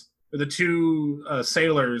soldiers, or the two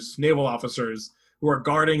sailors, naval officers, who are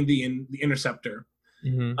guarding the interceptor.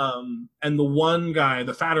 Mm-hmm. And the one guy,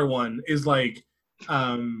 the fatter one, is like,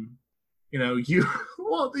 well, he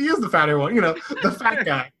is the fatter one, the fat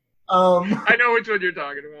guy. I know which one you're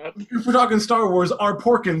talking about. If we're talking Star Wars, R.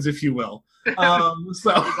 Porkins, if you will.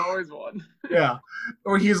 So there's always one. Yeah.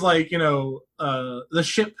 Or he's like, the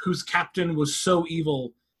ship whose captain was so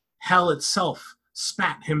evil, hell itself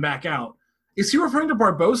spat him back out. Is he referring to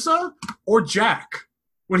Barbossa or Jack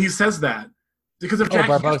when he says that? Because if Jack,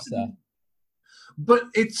 Barbossa. But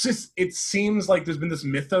it seems like there's been this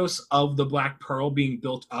mythos of the Black Pearl being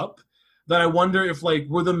built up that I wonder if, like,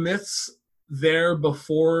 were the myths there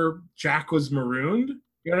before Jack was marooned?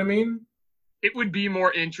 You know what I mean? It would be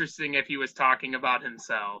more interesting if he was talking about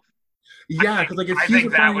himself. Yeah, because like I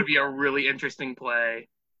think that would be a really interesting play.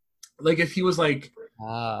 Like if he was like,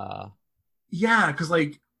 yeah, because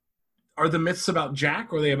like, are the myths about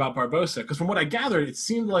Jack or are they about Barbossa? Because from what I gathered, it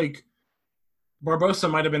seemed like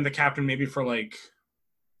Barbossa might have been the captain maybe for like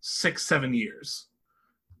 6-7 years,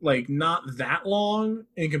 like not that long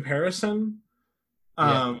in comparison.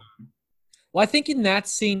 Yeah. Well, I think in that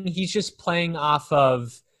scene he's just playing off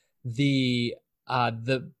of the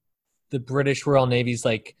British Royal Navy's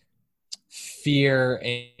like fear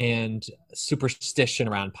and superstition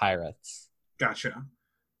around pirates. Gotcha.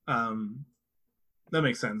 That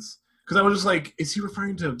makes sense. Because I was just like, is he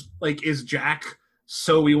referring to, like, is Jack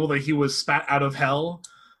so evil that he was spat out of hell?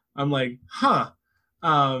 I'm like, huh.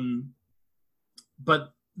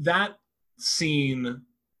 But that scene,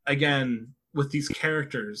 again, with these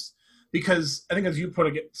characters, because I think as you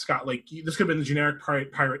put it, Scott, like, this could have been the generic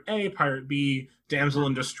pirate A, pirate B, damsel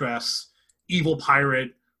in distress, evil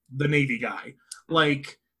pirate, the Navy guy.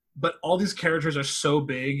 Like, but all these characters are so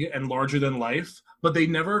big and larger than life, but they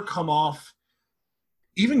never come off,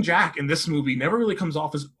 even Jack in this movie never really comes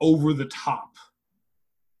off as over the top.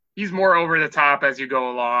 He's more over the top as you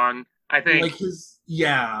go along, I think. Like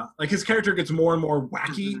his character gets more and more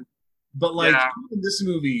wacky, but like in this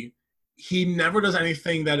movie, he never does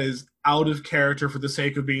anything that is out of character for the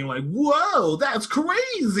sake of being like, whoa, that's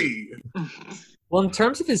crazy. Well, in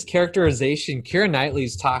terms of his characterization, Keira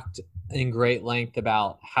Knightley's talked in great length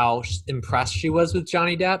about how impressed she was with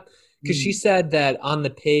Johnny Depp, because she said that on the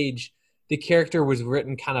page, the character was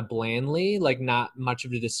written kind of blandly, like not much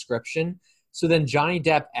of a description. So then Johnny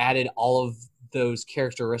Depp added all of those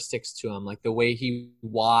characteristics to him, like the way he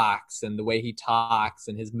walks and the way he talks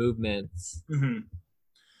and his movements. Mm-hmm.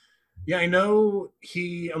 Yeah, I know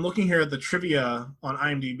I'm looking here at the trivia on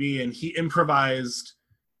IMDb, and he improvised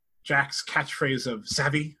Jack's catchphrase of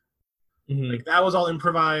savvy. Mm-hmm. Like that was all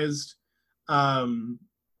improvised. And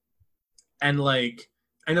like,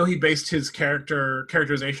 I know he based his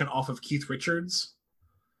characterization off of Keith Richards.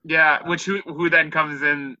 Yeah, who then comes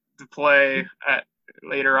in to play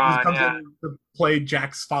later on. Comes in to play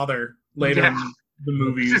Jack's father later in the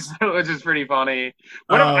movies. Which is pretty funny.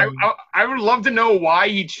 I would love to know why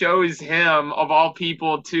he chose him of all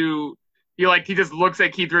people to. He just looks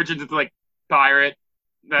at Keith Richards and is like, pirate.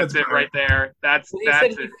 That's it right there. That's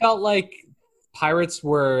it. He felt like pirates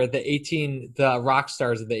were the rock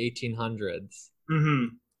stars of the 1800s.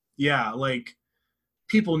 Mm-hmm. Yeah, like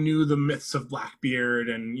people knew the myths of Blackbeard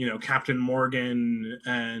and Captain Morgan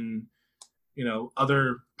and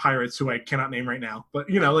other pirates who I cannot name right now, but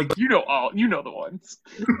like You know the ones.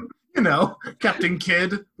 Captain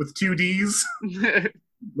Kidd with 2 D's.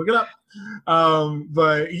 Look it up.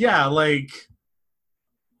 But yeah, like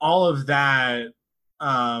all of that.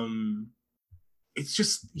 It's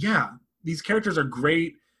just, yeah, these characters are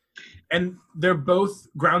great, and they're both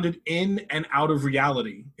grounded in and out of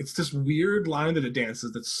reality. It's this weird line that it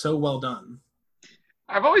dances that's so well done.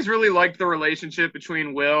 I've always really liked the relationship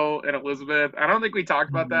between Will and Elizabeth. I don't think we talked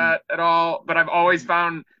about that at all, but I've always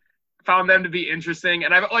found them to be interesting.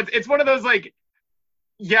 And it's one of those like,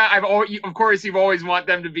 yeah, of course you've always want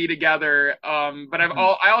them to be together. But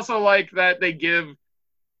I also like that they give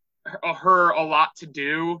her a lot to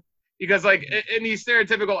do, because like in these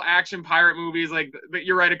stereotypical action pirate movies, like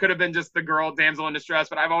you're right, it could have been just the girl damsel in distress,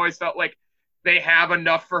 but I've always felt like they have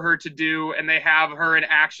enough for her to do, and they have her in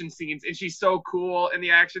action scenes, and she's so cool in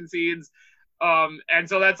the action scenes. And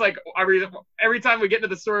so that's like every time we get into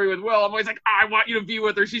the story with Will, I'm always like, I want you to be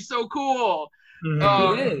with her. She's so cool. She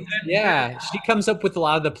is. She comes up with a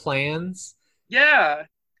lot of the plans. Yeah.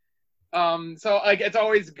 So like it's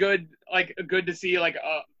always good to see like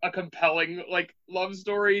a compelling like love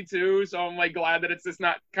story too. So I'm like glad that it's just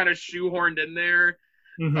not kind of shoehorned in there.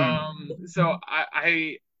 So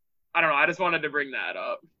I don't know. I just wanted to bring that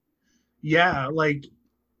up. Yeah, like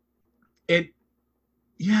it.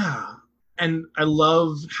 Yeah, and I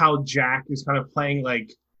love how Jack is kind of playing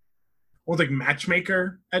like almost like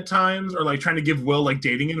matchmaker at times, or like trying to give Will like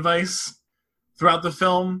dating advice throughout the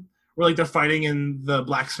film. Where like they're fighting in the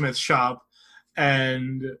blacksmith shop,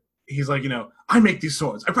 and he's like, I make these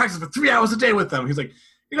swords. I practice for 3 hours a day with them. He's like,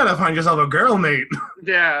 you gotta find yourself a girl mate.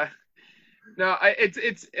 Yeah. No,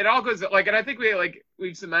 it all goes like, and I think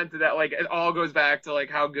we've cemented that like it all goes back to like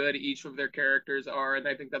how good each of their characters are, and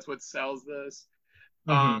I think that's what sells this.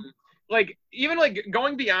 Like even like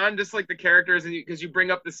going beyond just like the characters, and because you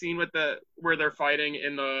bring up the scene with where they're fighting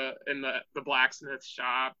in the blacksmith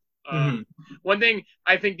shop. One thing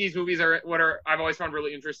I think these movies I've always found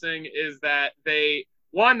really interesting is that the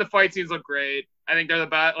fight scenes look great. I think they're the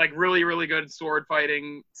best, like really, really good sword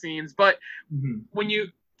fighting scenes. But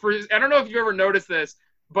I don't know if you ever noticed this,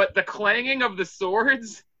 but the clanging of the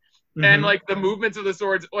swords and like the movements of the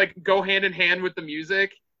swords like go hand in hand with the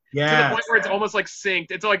music. Yeah. To the point where it's almost like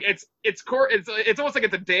synced. It's like it's almost like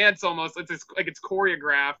it's a dance almost. It's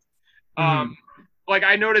choreographed. Like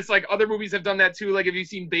I noticed like other movies have done that too. Like if you've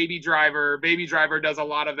seen Baby Driver does a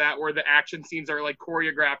lot of that where the action scenes are like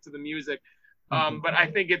choreographed to the music. But I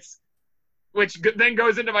think which then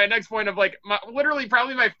goes into my next point of like literally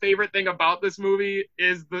probably my favorite thing about this movie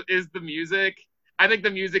is the music. I think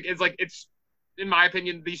the music is like, it's in my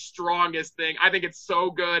opinion the strongest thing. I think it's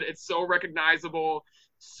so good. It's so recognizable,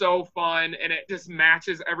 so fun, and it just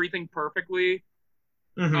matches everything perfectly.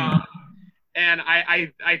 And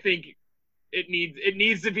I think it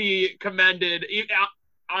needs to be commended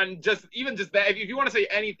on even just that. If you want to say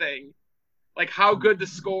anything, like how good the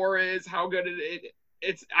score is, how good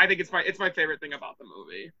I think it's my favorite thing about the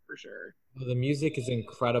movie for sure. The music is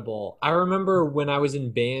incredible. I remember when I was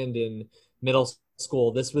in band in middle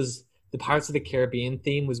school, this was the Pirates of the Caribbean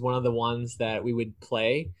theme was one of the ones that we would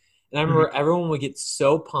play. And I remember everyone would get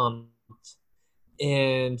so pumped,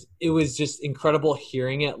 and it was just incredible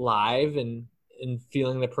hearing it live and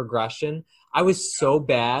feeling the progression. I was so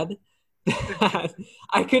bad that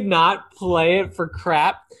I could not play it for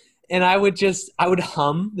crap. And I would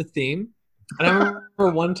hum the theme. And I remember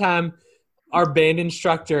one time our band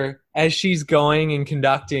instructor, as she's going and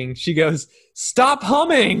conducting, she goes, "Stop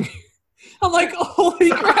humming." I'm like, holy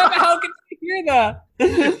crap, how can you hear that?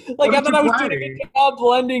 Like I thought I was doing a good job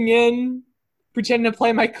blending in, pretending to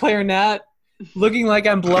play my clarinet, looking like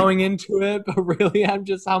I'm blowing into it, but really I'm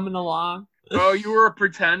just humming along. Oh, you were a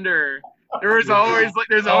pretender. There's always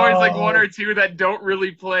like one or two that don't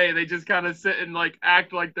really play. They just kind of sit and like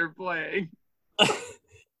act like they're playing.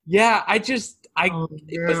 Yeah, it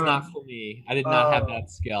was not for me. I did not have that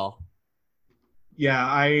skill. Yeah,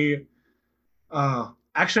 I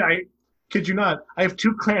kid you not, I have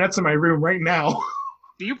 2 clarinets in my room right now.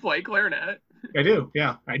 Do you play clarinet? I do.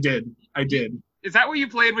 Yeah, I did. Is that what you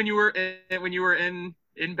played when you were in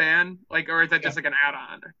band? Like, or is that just like an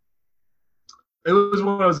add-on? It was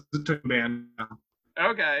when I was in band.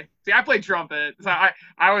 Okay. See, I played trumpet. So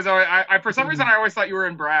I was always for some reason I always thought you were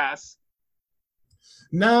in brass.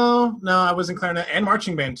 No, I was in clarinet and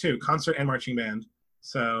marching band too, concert and marching band.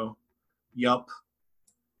 So, yup.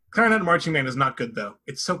 Clarinet and marching band is not good though.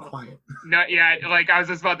 It's so quiet. No, yeah, like I was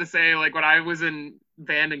just about to say, like when I was in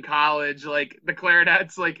band in college, like the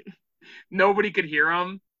clarinets, like nobody could hear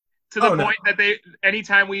them. to the point that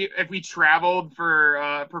anytime if we traveled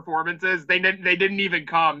for performances, they didn't even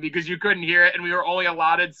come because you couldn't hear it, and we were only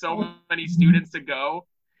allotted so many students to go,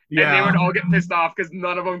 and they would all get pissed off because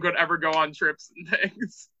none of them could ever go on trips and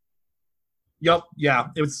things. Yep, yeah,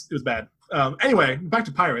 it was bad. Anyway, back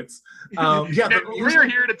to Pirates. We're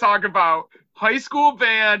here to talk about high school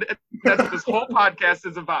band. That's what this whole podcast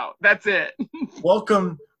is about. That's it.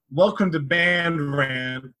 Welcome to Band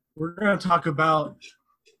Rant. We're going to talk about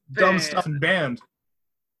dumb stuff in band.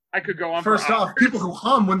 I could go on. First off, people who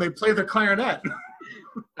hum when they play the clarinet.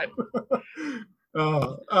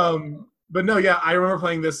 But no, yeah, I remember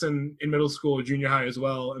playing this in middle school or junior high as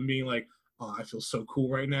well and being like, oh, I feel so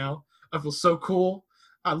cool right now. I feel so cool.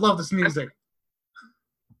 I love this music.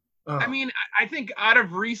 I mean, I think out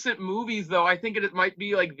of recent movies, though, I think it might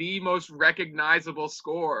be like the most recognizable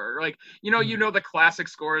score. Like, you know, the classic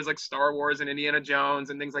scores like Star Wars and Indiana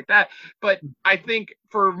Jones and things like that. But I think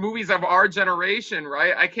for movies of our generation,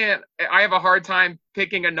 right, I have a hard time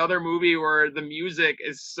picking another movie where the music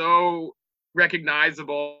is so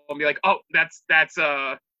recognizable and be like, oh, that's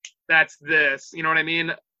this. You know what I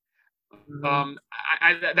mean?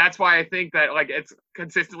 That's why I think that like it's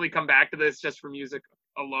consistently come back to this just for music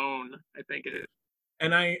alone. I think it is.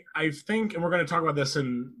 And I think, and we're going to talk about this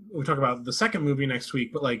and we'll talk about the second movie next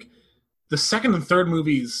week, but like the second and third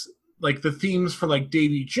movies, like the themes for like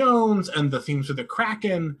Davy Jones and the themes for the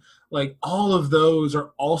Kraken, like all of those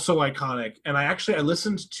are also iconic. And I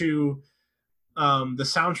listened to the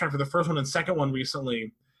soundtrack for the first one and second one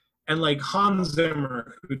recently, and like Hans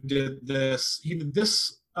Zimmer, who did this, he did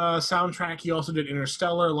this soundtrack. He also did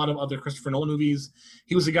Interstellar, a lot of other Christopher Nolan movies.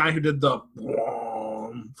 He was the guy who did the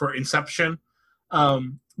for Inception.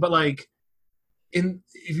 But like,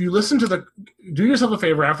 if you listen to do yourself a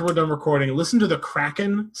favor after we're done recording, listen to the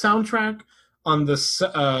Kraken soundtrack on the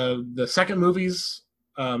second movie's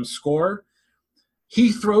score.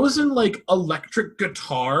 He throws in like electric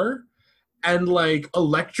guitar and like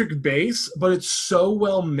electric bass, but it's so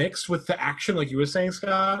well mixed with the action, like you were saying,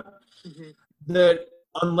 Scott, that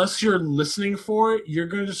unless you're listening for it, you're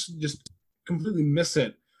gonna just completely miss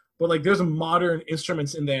it. But like, there's modern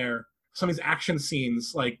instruments in there. Some of these action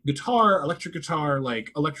scenes, like guitar,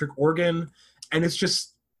 like electric organ, and it's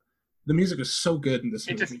just the music is so good in this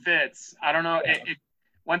movie. It just fits. I don't know. It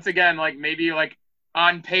once again, like maybe like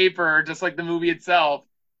on paper, just like the movie itself,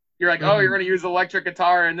 you're like, oh, you're gonna use electric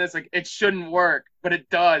guitar in this. Like, it shouldn't work, but it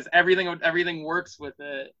does. Everything works with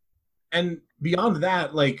it. And beyond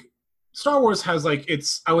that, like Star Wars has like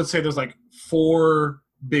I would say there's like 4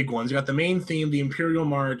 big ones. You got the main theme, the Imperial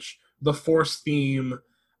March, the Force theme,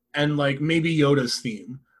 and like maybe Yoda's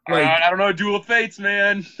theme. Like, I don't know, Duel of Fates,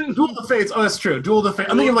 man. Duel of the Fates. Oh, that's true. Duel of the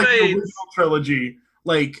Fates. I'm thinking of like the original trilogy.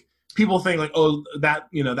 Like people think like, oh, that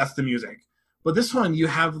that's the music. But this one, you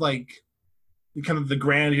have like kind of the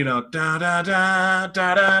grand, da da da da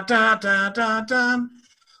da da da da da.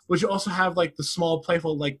 But you also have like the small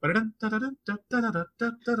playful like.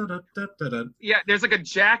 Yeah, there's like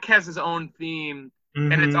Jack has his own theme.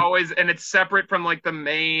 And it's separate from like the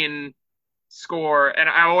main score, and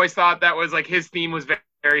I always thought that was like his theme was very,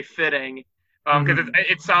 very fitting because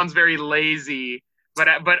it sounds very lazy, but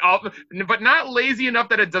not lazy enough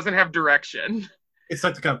that it doesn't have direction. It's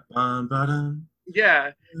like the kind of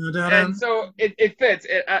yeah, and so it fits.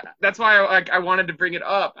 That's why I wanted to bring it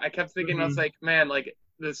up. I kept thinking I was like, man, like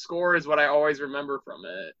the score is what I always remember from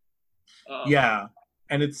it. Yeah,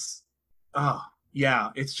 and it's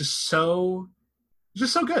just so. It's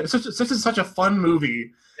just so good. It's such a fun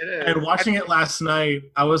movie. It is. And watching it last night,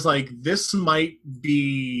 I was like, this might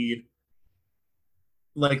be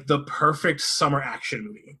like the perfect summer action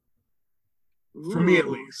movie. For me, at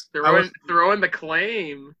least. Throw in the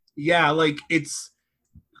claim. Yeah, like it's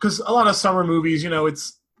because a lot of summer movies,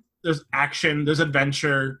 there's action, there's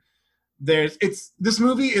adventure. This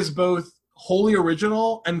movie is both wholly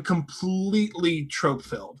original and completely trope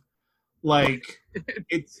filled. Like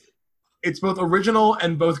it's both original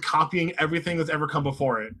and both copying everything that's ever come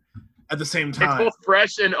before it at the same time. It's both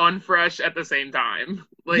fresh and unfresh at the same time.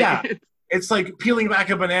 Like, yeah, it's like peeling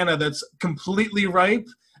back a banana that's completely ripe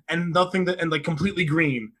and like completely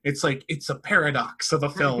green. It's like it's a paradox of a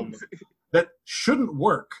film that shouldn't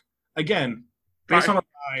work. Again, based on a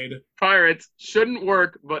ride. Pirates shouldn't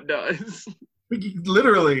work, but does.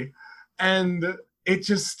 Literally, and it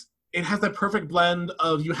has that perfect blend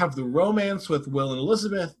of you have the romance with Will and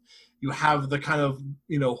Elizabeth. You have the kind of,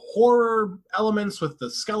 horror elements with the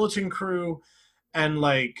skeleton crew. And,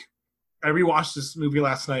 like, I rewatched this movie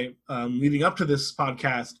last night leading up to this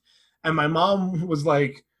podcast. And my mom was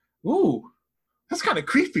like, ooh, that's kind of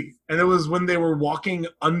creepy. And it was when they were walking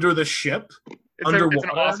under the ship. It's an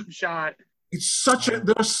awesome shot. It's such a.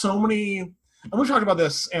 There's so many. And we talked about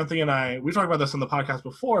this, Anthony and I. We talked about this on the podcast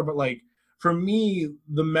before, but like for me,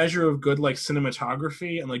 the measure of good like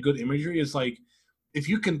cinematography and like good imagery is like if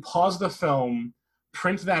you can pause the film,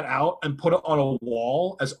 print that out, and put it on a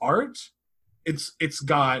wall as art. It's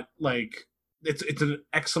got like it's an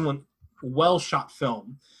excellent, well shot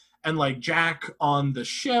film, and like Jack on the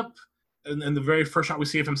ship, and the very first shot we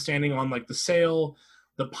see of him standing on like the sail,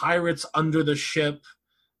 the pirates under the ship,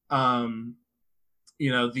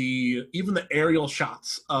 you know, even the aerial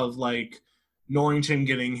shots of like Norrington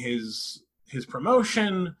getting his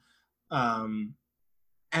promotion, and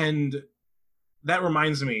that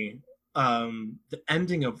reminds me, the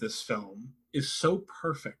ending of this film is so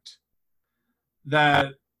perfect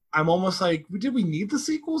that I'm almost like, did we need the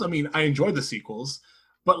sequels? I mean, I enjoyed the sequels,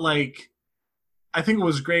 but like, I think it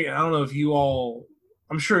was great. I don't know if you all,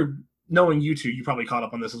 I'm sure knowing you two, you probably caught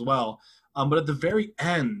up on this as well. But at the very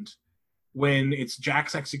end, when it's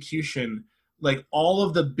Jack's execution, like all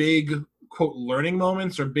of the big quote learning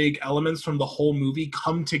moments or big elements from the whole movie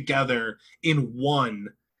come together in one,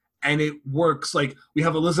 and it works. Like we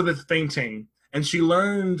have Elizabeth fainting, and she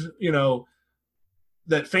learned, you know,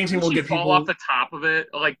 that fainting will get fall people off the top of it.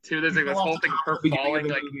 Like too, there's like this whole thing of her falling.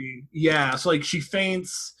 Like yeah, so like she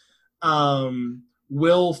faints.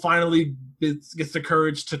 Will finally gets the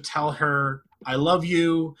courage to tell her I love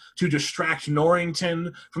you, to distract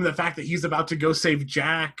Norrington from the fact that he's about to go save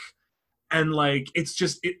Jack, and like it's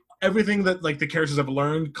just everything that like the characters have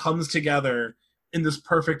learned comes together in this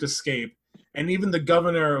perfect escape. And even the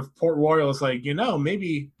governor of Port Royal is like, you know,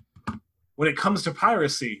 maybe when it comes to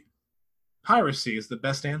piracy is the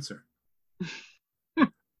best answer.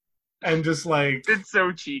 And just like it's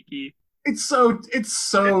so cheeky. It's so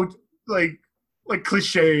like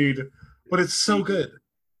cliched, but it's so good.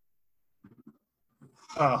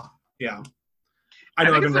 Oh yeah.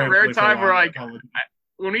 I think it's a rare time where like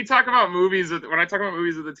when I talk about movies with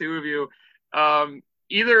the two of you,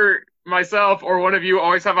 either myself or one of you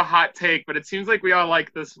always have a hot take, but it seems like we all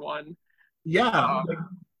like this one. Yeah,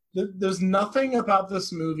 there's nothing about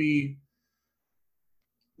this movie.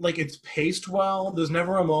 Like it's paced well. There's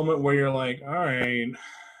never a moment where you're like, all right,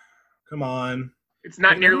 come on. It's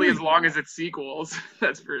not nearly as long as its sequels.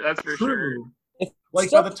 That's for sure. It's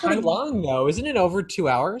like by the time pretty long though, isn't it? Over 2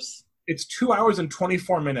 hours. It's 2 hours and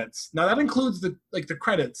 24 minutes. Now that includes the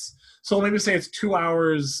credits. So maybe say it's 2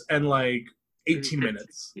 hours and like 18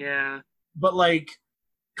 minutes. Yeah. But like,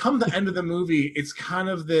 come the end of the movie, it's kind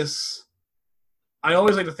of this. I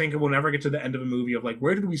always like to think of whenever I get to the end of a movie of like,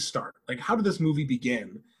 where did we start? Like, how did this movie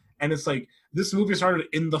begin? And it's like, this movie started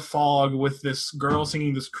in the fog with this girl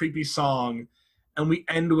singing this creepy song, and we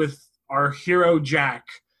end with our hero Jack,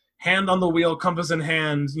 hand on the wheel, compass in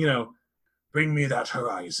hand, you know, bring me that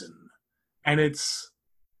horizon. And it's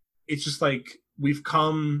just like we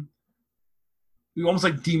almost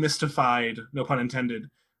like demystified, no pun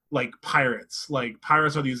intended, like pirates. Like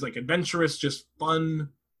pirates are these like adventurous, just fun.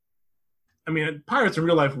 I mean, pirates in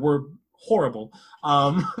real life were horrible,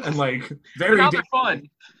 and like very not fun.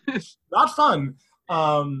 Not fun.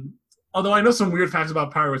 Although I know some weird facts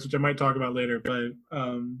about pirates, which I might talk about later. But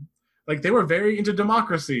like they were very into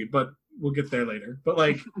democracy, but we'll get there later. But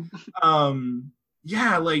like,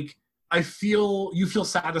 yeah, like you feel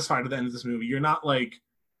satisfied at the end of this movie. You're not like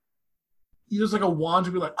there's like a want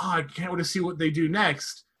to be like, oh, I can't wait to see what they do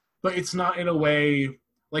next. But it's not in a way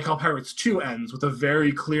like how Pirates 2 ends with a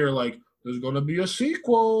very clear like, there's going to be a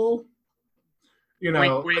sequel. You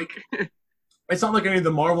know, wink, wink. Like, it's not like any of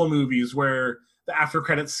the Marvel movies where the after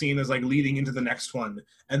credits scene is like leading into the next one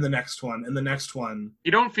and the next one and the next one.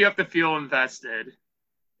 You don't have to feel invested.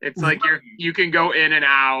 It's like you can go in and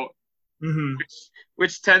out, mm-hmm.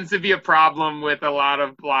 which tends to be a problem with a lot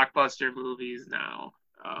of blockbuster movies now.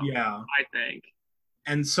 Yeah, I think.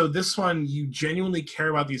 And so this one, you genuinely care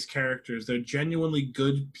about these characters. They're genuinely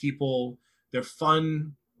good people. They're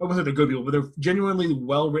fun. I wouldn't say they're good people, but they're genuinely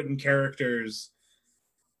well-written characters.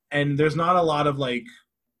 And there's not a lot of like,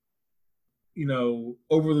 you know,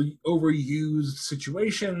 overused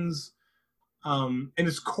situations. And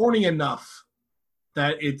it's corny enough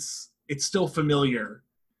that it's still familiar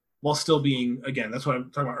while still being, again, that's what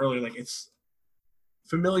I'm talking about earlier. Like it's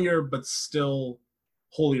familiar, but still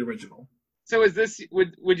wholly original. So is this,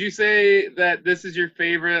 would you say that this is your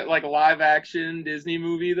favorite like live action Disney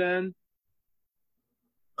movie then?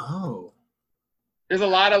 Oh. There's a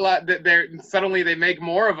lot that they're suddenly they make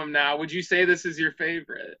more of them now. Would you say this is your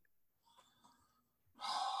favorite?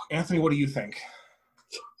 Anthony, what do you think?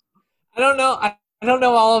 I don't know. I don't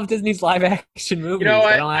know all of Disney's live action movies. You know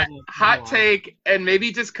what? Hot take, and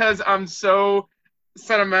maybe just because I'm so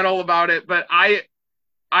sentimental about it, but I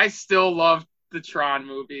still love the Tron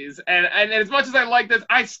movies, and as much as I like this,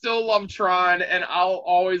 I still love Tron, and I'll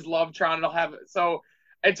always love Tron. And I'll have it. So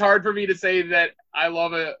it's hard for me to say that I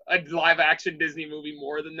love a live action Disney movie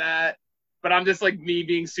more than that. But I'm just like me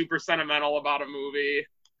being super sentimental about a movie.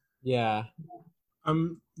 Yeah.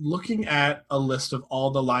 I'm looking at a list of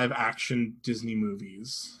all the live action Disney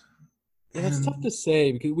movies. Yeah, it's tough to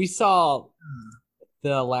say because we saw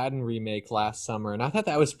the Aladdin remake last summer, and I thought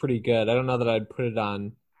that was pretty good. I don't know that I'd put it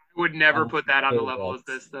on. I would never put that on the level as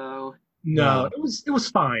this, though. No, it was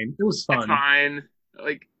fine. It was fun. It's fine.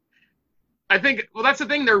 Like, I think, well, that's the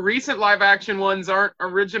thing. Their recent live action ones aren't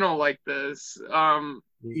original like this.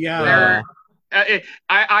 Yeah.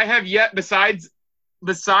 I have yet, besides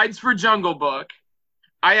for Jungle Book,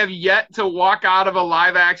 I have yet to walk out of a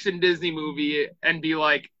live action Disney movie and be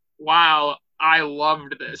like, wow, I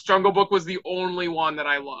loved this. Jungle Book was the only one that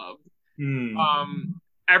I loved.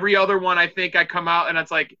 Every other one, I think I come out and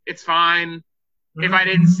it's like, it's fine. If I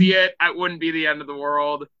didn't see it, it wouldn't be the end of the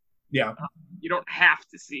world. Yeah. You don't have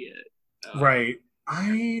to see it. Right.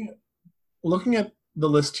 Looking at the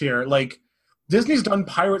list here, like, Disney's done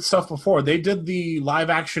pirate stuff before. They did the live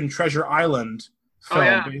action Treasure Island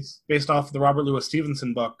film based off the Robert Louis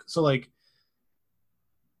Stevenson book. So, like,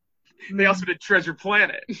 they also did Treasure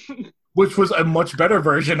Planet. Which was a much better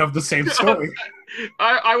version of the same story.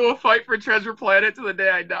 I will fight for Treasure Planet to the day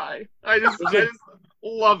I die. I just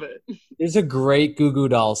love it. There's a great Goo Goo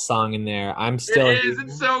Dolls song in there. It's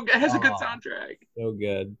so good. It has a good soundtrack. So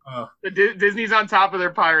good. Disney's on top of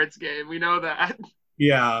their Pirates game. We know that.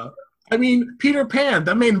 Yeah. I mean, Peter Pan,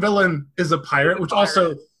 the main villain is a pirate,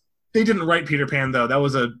 also, they didn't write Peter Pan, though. That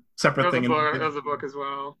was a separate thing. That was a book as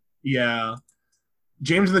well. Yeah.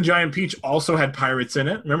 James and the Giant Peach also had pirates in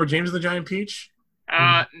it. Remember James and the Giant Peach?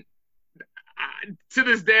 To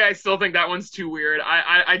this day, I still think that one's too weird.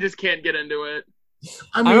 I just can't get into it.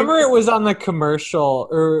 I remember it was on the commercial,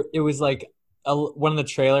 or it was like one of the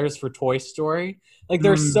trailers for Toy Story. Like,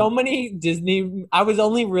 there's so many Disney. I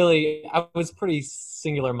was pretty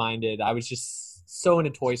singular-minded. I was just so into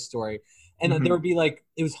Toy Story. And there would be like,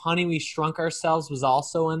 it was Honey, We Shrunk Ourselves was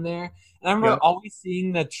also in there. And I remember always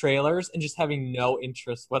seeing the trailers and just having no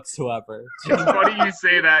interest whatsoever. It's funny you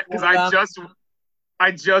say that, because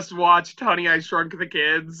I just watched Honey, I Shrunk the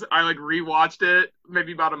Kids. I like rewatched it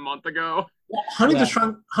maybe about a month ago. Well, Honey, I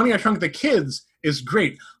Shrunk the Kids is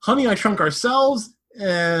great. Honey, I Shrunk Ourselves,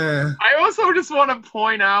 I also just want to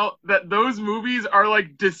point out that those movies are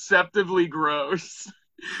like deceptively gross.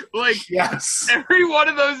 Like, yes, every one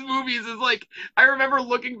of those movies is like, I remember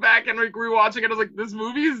looking back and like rewatching it. I was like, this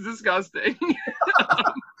movie is disgusting.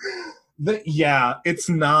 It's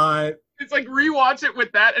not. It's like rewatch it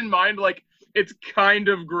with that in mind. Like, it's kind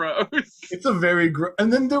of gross. It's a very gross.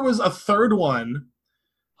 And then there was a third one.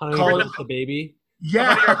 Honey, I Blew Up the Baby.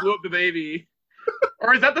 Yeah, Honey, I Blew Up the Baby.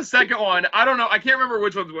 Or is that the second one? I don't know. I can't remember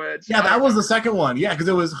which one's which. Yeah, that was the second one. Yeah, because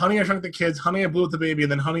it was Honey, I Shrunk the Kids, Honey, I Blew Up the Baby,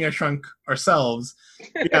 and then Honey, I Shrunk Ourselves.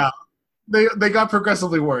 Yeah, they got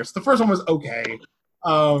progressively worse. The first one was okay.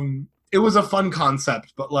 It was a fun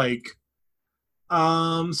concept, but like,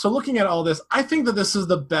 so looking at all this, I think that this is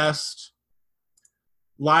the best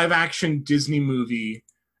live-action Disney movie,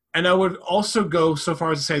 and I would also go so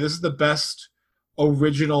far as to say this is the best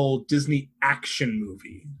original Disney action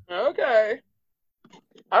movie. Okay.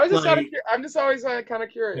 I'm just always kind of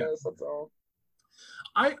curious. Yeah. That's all.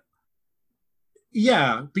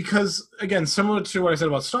 Because again, similar to what I said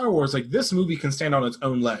about Star Wars, like, this movie can stand on its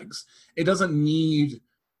own legs. It doesn't need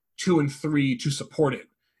 2 and 3 to support it.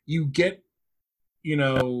 You get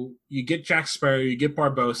Jack Sparrow, you get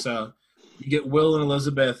Barbossa, you get Will and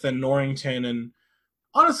Elizabeth and Norrington, and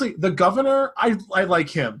honestly, the Governor, I like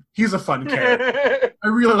him. He's a fun character. I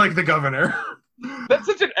really like the Governor. That's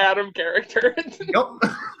such an Adam character. Yep.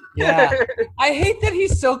 Yeah. I hate that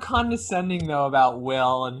he's so condescending, though, about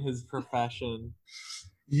Will and his profession.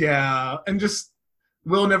 Yeah, and just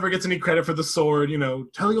Will never gets any credit for the sword.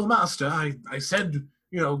 Tell your master, I said,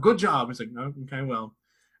 good job. It's like, no, okay, well.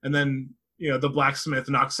 And then, the blacksmith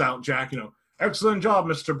knocks out Jack, excellent job,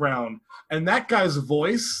 Mr. Brown. And that guy's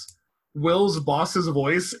voice, Will's boss's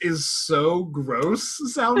voice, is so gross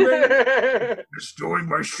sounding. Just doing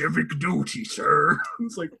my civic duty, sir.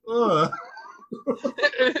 It's like, ugh.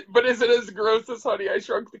 But is it as gross as Honey, I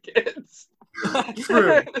Shrunk the Kids?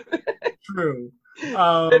 True.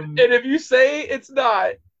 And if you say it's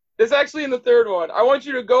not, it's actually in the third one. I want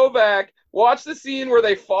you to go back, watch the scene where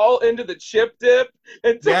they fall into the chip dip,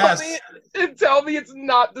 and tell me it's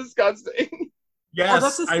not disgusting. Yes,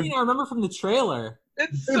 that's the scene I remember from the trailer.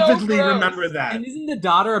 It's vividly so gross. remember that. And isn't the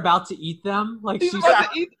daughter about to eat them? Like, she's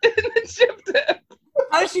about to eat the chip dip.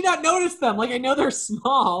 How does she not notice them? Like, I know they're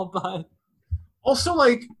small, but Also,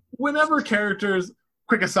 like, whenever characters...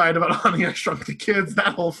 Quick aside about Honey, I Shrunk the Kids, that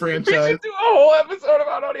whole We franchise. should do a whole episode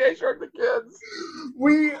about Honey, I Shrunk the Kids.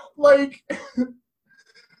 We, like...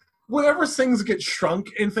 Whenever things get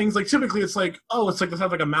shrunk in things, like, typically it's like, oh, it's like the size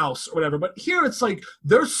of like a mouse or whatever. But here it's like,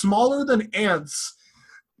 they're smaller than ants.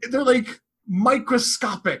 They're, like,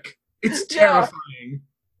 microscopic. It's terrifying.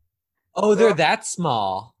 oh, they're that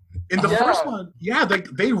small. In the first one, yeah,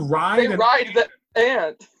 they ride. They ride the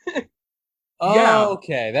ant. Oh, Yeah.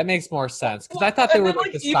 okay, that makes more sense because I thought they And were then,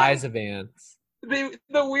 like like, the size of ants. The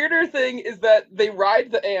weirder thing is that they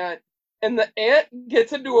ride the ant, and the ant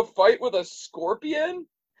gets into a fight with a scorpion,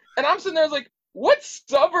 and I'm sitting there like, what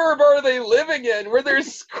suburb are they living in where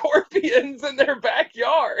there's scorpions in their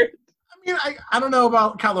backyard? I mean, I don't know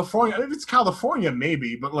about California. If it's California,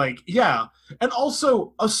 maybe, but like, yeah. And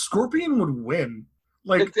also, a scorpion would win.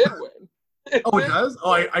 Like, It did win. It oh, it did. does?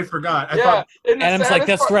 Oh, I forgot. I Yeah, thought, and the Adam's like, saddest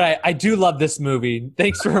that's part- right. I do love this movie.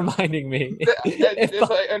 Thanks for reminding me. It's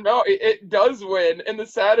like, and no, it does win. In the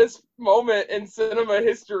saddest moment in cinema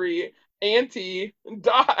history, Auntie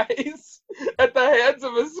dies at the hands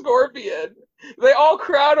of a scorpion. They all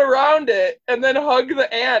crowd around it and then hug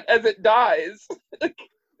the ant as it dies.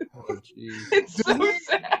 Oh, geez. It's so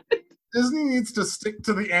sad. Disney needs to stick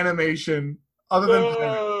to the animation other than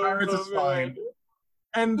Oh, Pirates is man. fine.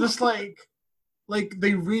 And just like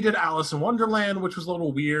they redid Alice in Wonderland, which was a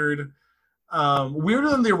little weird. Weirder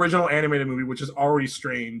than the original animated movie, which is already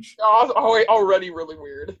strange. Oh, already really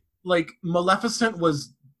weird. Like, Maleficent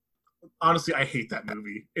was... Honestly, I hate that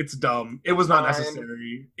movie. It's dumb. It was not Fine.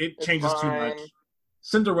 necessary. It It's changes too fine. much.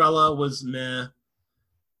 Cinderella was meh.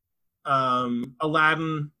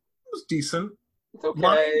 Aladdin was decent. It's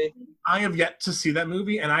okay. I have yet to see that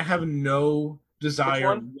movie, and I have no desire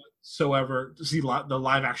one? whatsoever to see the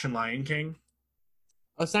live-action Lion King.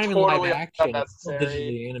 Oh, it's not even Totally live action. It's still unnecessary.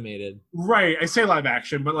 digitally animated. Right, I say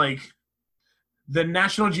live-action, but like the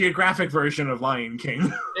National Geographic version of Lion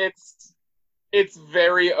King. It's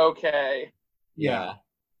very okay. Yeah.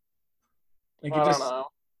 Like, I don't know.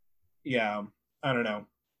 yeah, I don't know,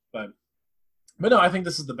 but no, I think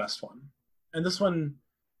this is the best one, and this one.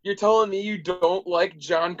 You're telling me you don't like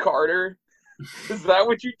John Carter? Is that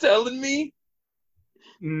what you're telling me?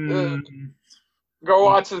 Mm, Go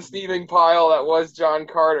watch the steaming pile that was John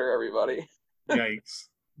Carter, everybody. yikes!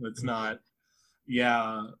 It's not.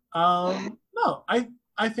 Yeah. No,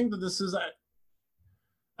 I think that this is.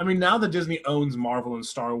 I mean, now that Disney owns Marvel and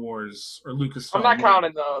Star Wars or Lucasfilm, I'm not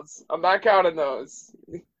counting those.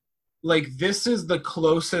 Like, this is the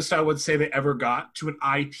closest I would say they ever got to an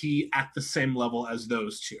IP at the same level as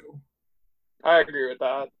those two. I agree with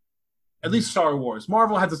that. At least Star Wars.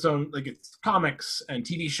 Marvel has its own, like, it's comics and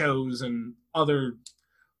TV shows and other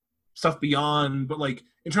stuff beyond, but like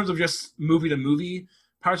in terms of just movie to movie,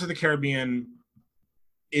 Pirates of the Caribbean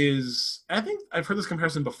is, I think I've heard this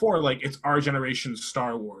comparison before, like it's our generation's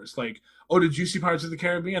Star Wars. Like, oh, did you see Pirates of the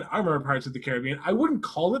Caribbean? I remember Pirates of the Caribbean. I wouldn't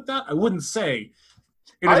call it that. I wouldn't say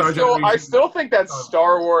it is our generation. I still think that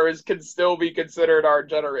Star Wars can still be considered our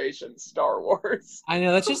generation's Star Wars. I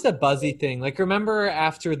know, that's just a buzzy thing. Like, remember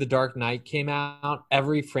after The Dark Knight came out,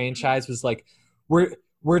 every franchise was like,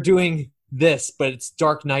 we're doing this, but it's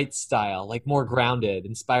Dark Knight style, like more grounded,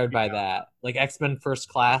 inspired by that. Like X-Men First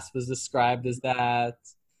Class was described as that.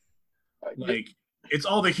 Like, it's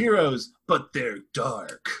all the heroes, but they're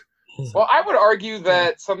dark. Well, I would argue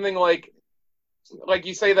that something like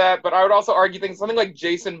you say that, but I would also argue things something like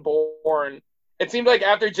Jason Bourne. It seemed like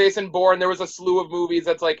after Jason Bourne, there was a slew of movies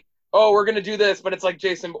that's like, oh, we're gonna do this, but it's like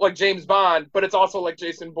James Bond, but it's also like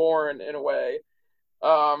Jason Bourne in a way.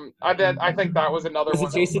 I think that was another Was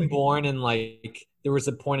one. it Jason Bourne, and like there was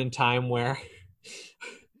a point in time where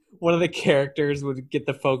one of the characters would get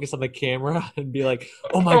the focus on the camera and be like,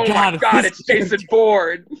 "Oh my god, it's Jason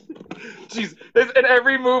Bourne!" Jeez, in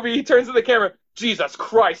every movie he turns to the camera. Jesus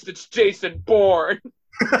Christ, it's Jason Bourne.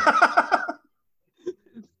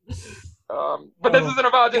 But this isn't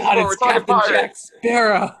about Jason Bourne. We're talking Captain Jack pirates.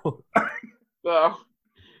 Sparrow. So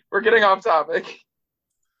we're getting off topic.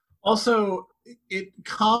 Also,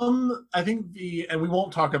 I think and we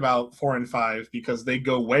won't talk about 4 and 5 because they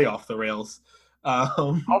go way off the rails.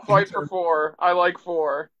 I'll fight for 4. I like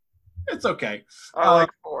 4. It's okay. I like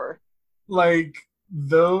 4. Like,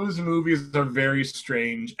 those movies are very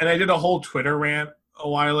strange. And I did a whole Twitter rant a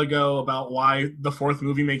while ago about why the 4th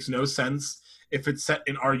movie makes no sense if it's set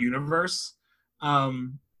in our universe.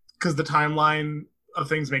 Because the timeline of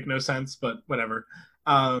things make no sense, but whatever.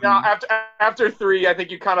 Now, after 3, I think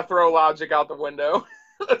you kind of throw logic out the window.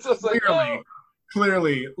 It's just like,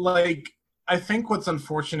 clearly. Like, I think what's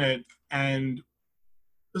unfortunate, and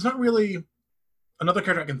there's not really another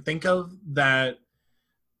character I can think of that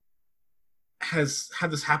has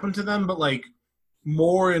had this happen to them, but like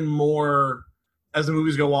more and more as the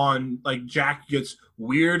movies go on, like Jack gets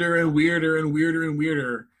weirder and weirder and weirder and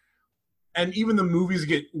weirder. And even the movies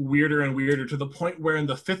get weirder and weirder to the point where in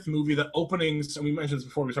the 5th movie, the openings, and we mentioned this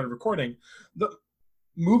before we started recording, the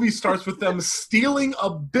movie starts with them stealing a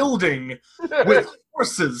building with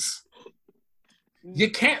horses.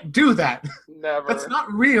 You can't do that. Never. That's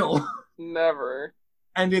not real. Never.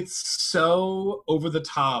 And it's so over the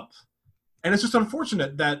top. And it's just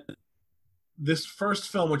unfortunate that this first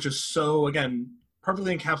film, which is so, again,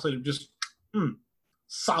 perfectly encapsulated, just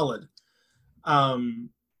solid,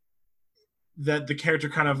 that the character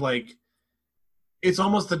kind of like, it's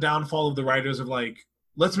almost the downfall of the writers of like,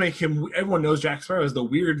 let's make him, everyone knows Jack Sparrow is the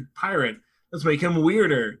weird pirate. Let's make him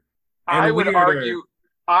weirder. I would argue,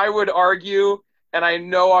 and I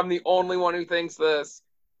know I'm the only one who thinks this,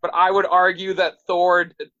 but I would argue that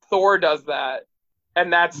Thor does that.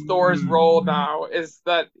 And that's Thor's role now, is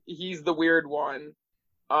that he's the weird one.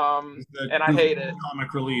 And I hate it.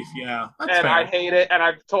 Comic relief, yeah. That's fair. I hate it. And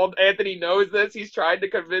I've told Anthony knows this. He's tried to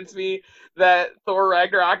convince me that Thor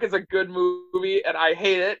Ragnarok is a good movie, and I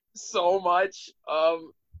hate it so much.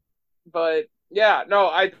 But yeah, no,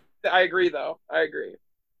 I agree though. I agree.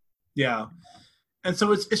 Yeah. And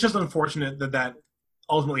so it's just unfortunate that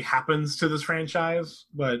ultimately happens to this franchise,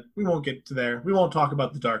 but we won't get to there. We won't talk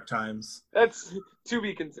about the dark times. That's to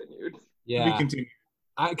be continued. Yeah. To be continued.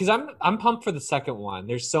 Because I'm pumped for the second one.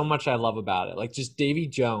 There's so much I love about it. Like just Davy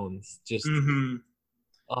Jones, just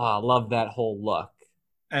I love that whole look.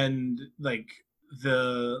 And like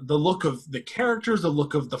the look of the characters, the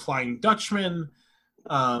look of the Flying Dutchman,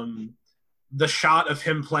 the shot of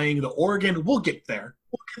him playing the organ. We'll get there.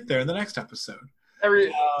 We'll get there in the next episode.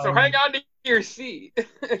 So hang on to your seat.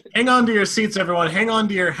 Hang on to your seats, everyone. Hang on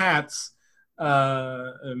to your hats.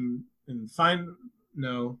 And find...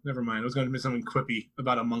 No, never mind. I was going to be something quippy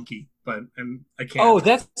about a monkey, but I can't. Oh,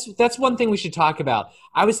 that's one thing we should talk about.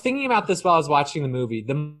 I was thinking about this while I was watching the movie.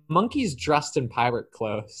 The monkey's dressed in pirate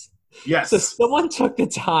clothes. Yes. So someone took the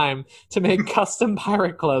time to make custom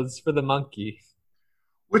pirate clothes for the monkey.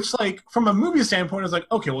 Which, like, from a movie standpoint, is like,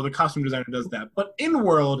 okay, well, the costume designer does that. But in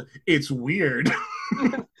world, it's weird.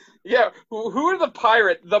 Yeah, who are the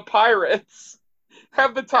pirates? The pirates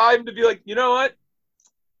have the time to be like, you know what?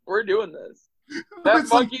 We're doing this. That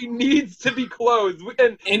monkey needs to be clothed.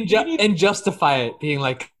 And justify it, being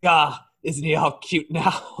like, isn't he all cute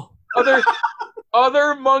now?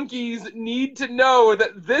 Other monkeys need to know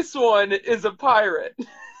that this one is a pirate.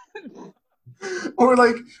 Or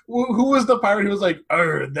like, who was the pirate who was like,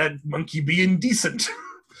 that monkey be indecent?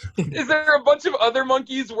 Is there a bunch of other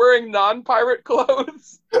monkeys wearing non-pirate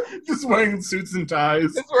clothes? Just wearing suits and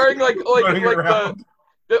ties. Just wearing like you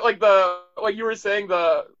were saying,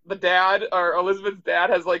 the dad or Elizabeth's dad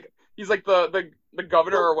has like, he's like the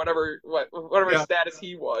governor or whatever status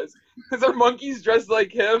he was. Is there monkeys dressed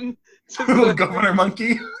like him? Governor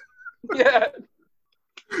monkey. Yeah.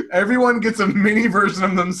 Everyone gets a mini version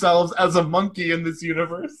of themselves as a monkey in this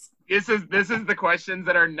universe. This is the questions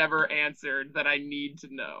that are never answered that I need to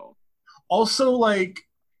know. Also, like,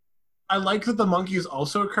 I like that the monkey is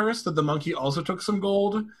also cursed, that the monkey also took some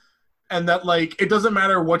gold, and that, like, it doesn't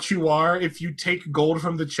matter what you are, if you take gold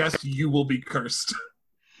from the chest, you will be cursed.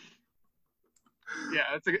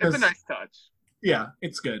 Yeah, it's a nice touch. Yeah,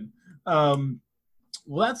 it's good. Well,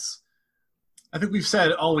 I think we've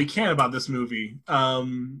said all we can about this movie.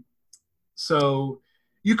 So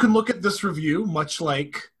you can look at this review, much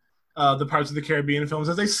like the Pirates of the Caribbean films,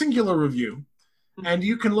 as a singular review. And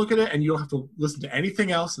you can look at it and you don't have to listen to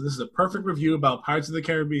anything else. And this is a perfect review about Pirates of the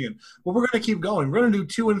Caribbean. But we're going to keep going. We're going to do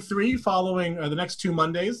 2 and 3 following the next 2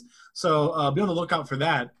 Mondays. So be on the lookout for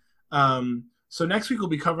that. So next week we'll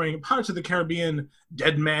be covering Pirates of the Caribbean,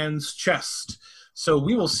 Dead Man's Chest. So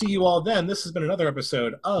we will see you all then. This has been another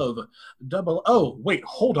episode of Oh, wait,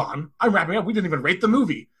 hold on. I'm wrapping up. We didn't even rate the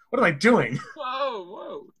movie. What am I doing?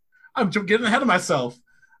 Whoa. I'm getting ahead of myself.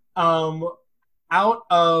 Out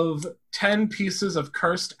of 10 pieces of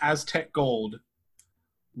cursed Aztec gold,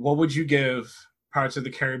 what would you give Pirates of the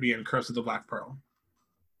Caribbean, Curse of the Black Pearl?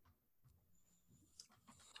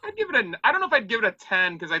 I don't know if I'd give it a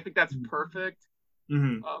 10 because I think that's perfect.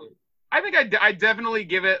 Mm-hmm. I think I definitely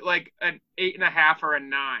give it like an 8.5 or a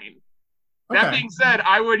 9. Okay. That being said,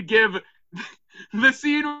 I would give the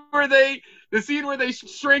scene where they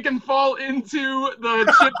shrink and fall into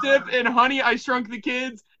the chip dip in Honey, I Shrunk the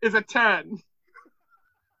Kids is a 10.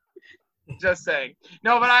 Just saying.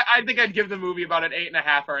 No, but I think I'd give the movie about an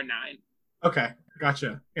 8.5 or a 9. Okay,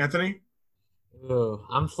 gotcha. Anthony? Ooh,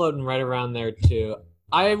 I'm floating right around there too.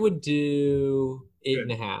 I would do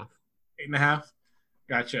 8.5. 8.5.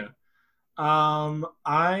 Gotcha.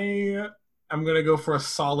 I am gonna go for a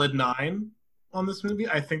solid 9 on this movie.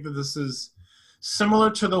 I think that this is similar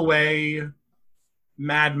to the way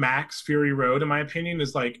Mad Max Fury Road, in my opinion,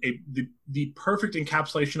 is like the perfect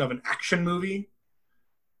encapsulation of an action movie.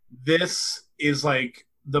 This is like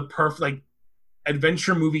the perfect like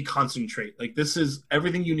adventure movie concentrate. Like this is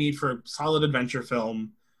everything you need for a solid adventure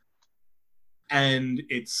film, and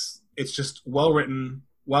it's just well written,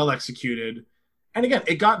 well executed, and again,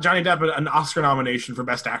 it got Johnny Depp an Oscar nomination for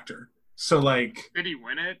Best Actor. So like, did he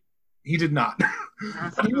win it? He did not.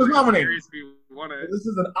 He was nominated. This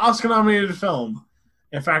is an Oscar-nominated film.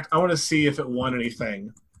 In fact, I want to see if it won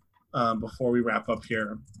anything before we wrap up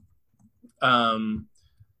here.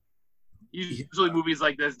 Usually movies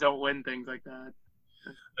like this don't win things like that.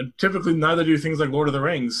 And typically, neither do things like Lord of the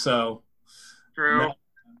Rings. So, true.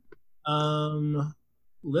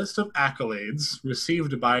 List of accolades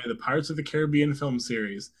received by the Pirates of the Caribbean film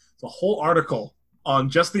series. It's a whole article on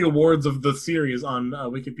just the awards of the series on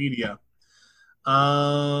Wikipedia.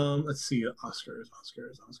 Let's see. Oscars.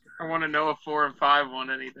 I want to know if 4 and 5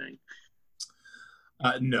 won anything.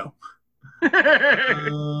 No.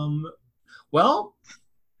 Well,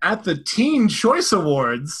 at the Teen Choice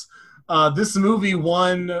Awards, this movie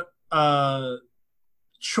won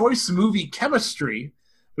Choice Movie Chemistry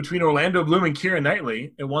between Orlando Bloom and Keira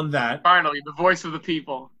Knightley. It won that. Finally, the voice of the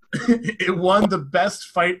people. It won the Best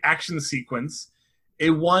Fight Action Sequence.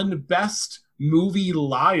 It won Best Movie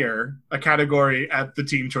Liar, a category at the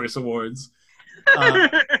Teen Choice Awards.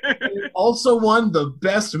 It also won the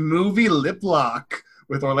Best Movie Lip Lock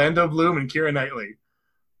with Orlando Bloom and Keira Knightley.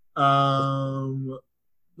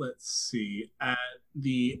 Let's see. At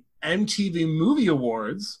the MTV Movie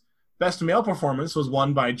Awards, Best Male Performance was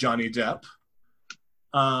won by Johnny Depp.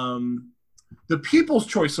 The People's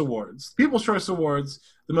Choice Awards,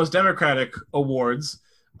 the most democratic awards,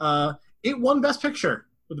 it won Best Picture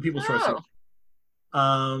with the People's Choice Awards.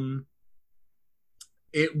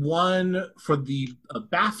 It won for the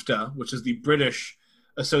BAFTA, which is the British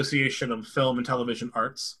Association of Film and Television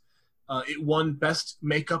Arts. It won Best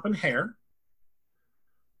Makeup and Hair.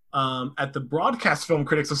 At the Broadcast Film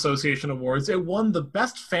Critics Association Awards, it won the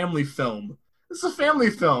Best Family Film. It's a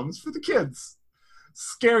family film. It's for the kids.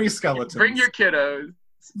 Scary Skeletons. Bring your kiddos.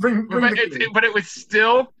 Bring but it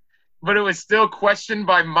was still questioned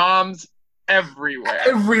by moms everywhere.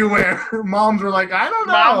 Everywhere. Moms were like, I don't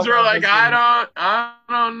know. Moms were like, I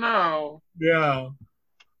don't know. Yeah.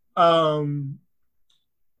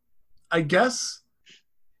 I guess.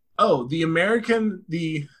 Oh, the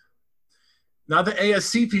not the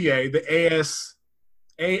ASCPA, the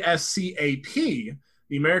ASCAP,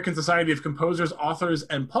 the American Society of Composers, Authors,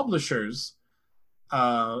 and Publishers.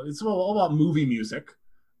 It's all about movie music.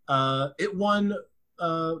 It won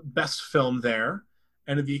Best Film there.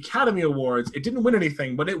 And at the Academy Awards, it didn't win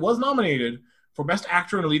anything, but it was nominated for Best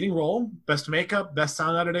Actor in a Leading Role, Best Makeup, Best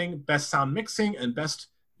Sound Editing, Best Sound Mixing, and Best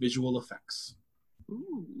Visual Effects.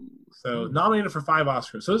 Ooh. So nominated for 5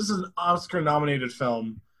 Oscars. So this is an Oscar-nominated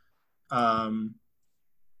film. I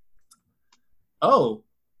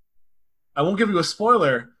won't give you a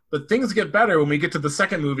spoiler, but things get better when we get to the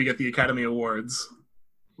second movie at the Academy Awards.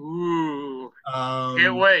 Ooh.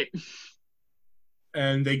 Can't wait.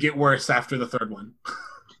 And they get worse after the third one.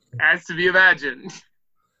 As to be imagined.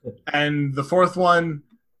 And the fourth one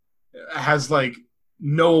has like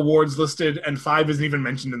no awards listed, and 5 isn't even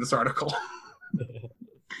mentioned in this article.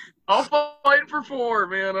 I'll fight for 4,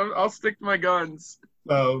 man. I'll stick to my guns.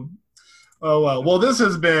 So, well, this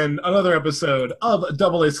has been another episode of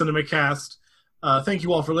Double A CinemaCast. Thank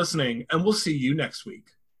you all for listening, and we'll see you next week.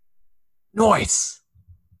 Nice.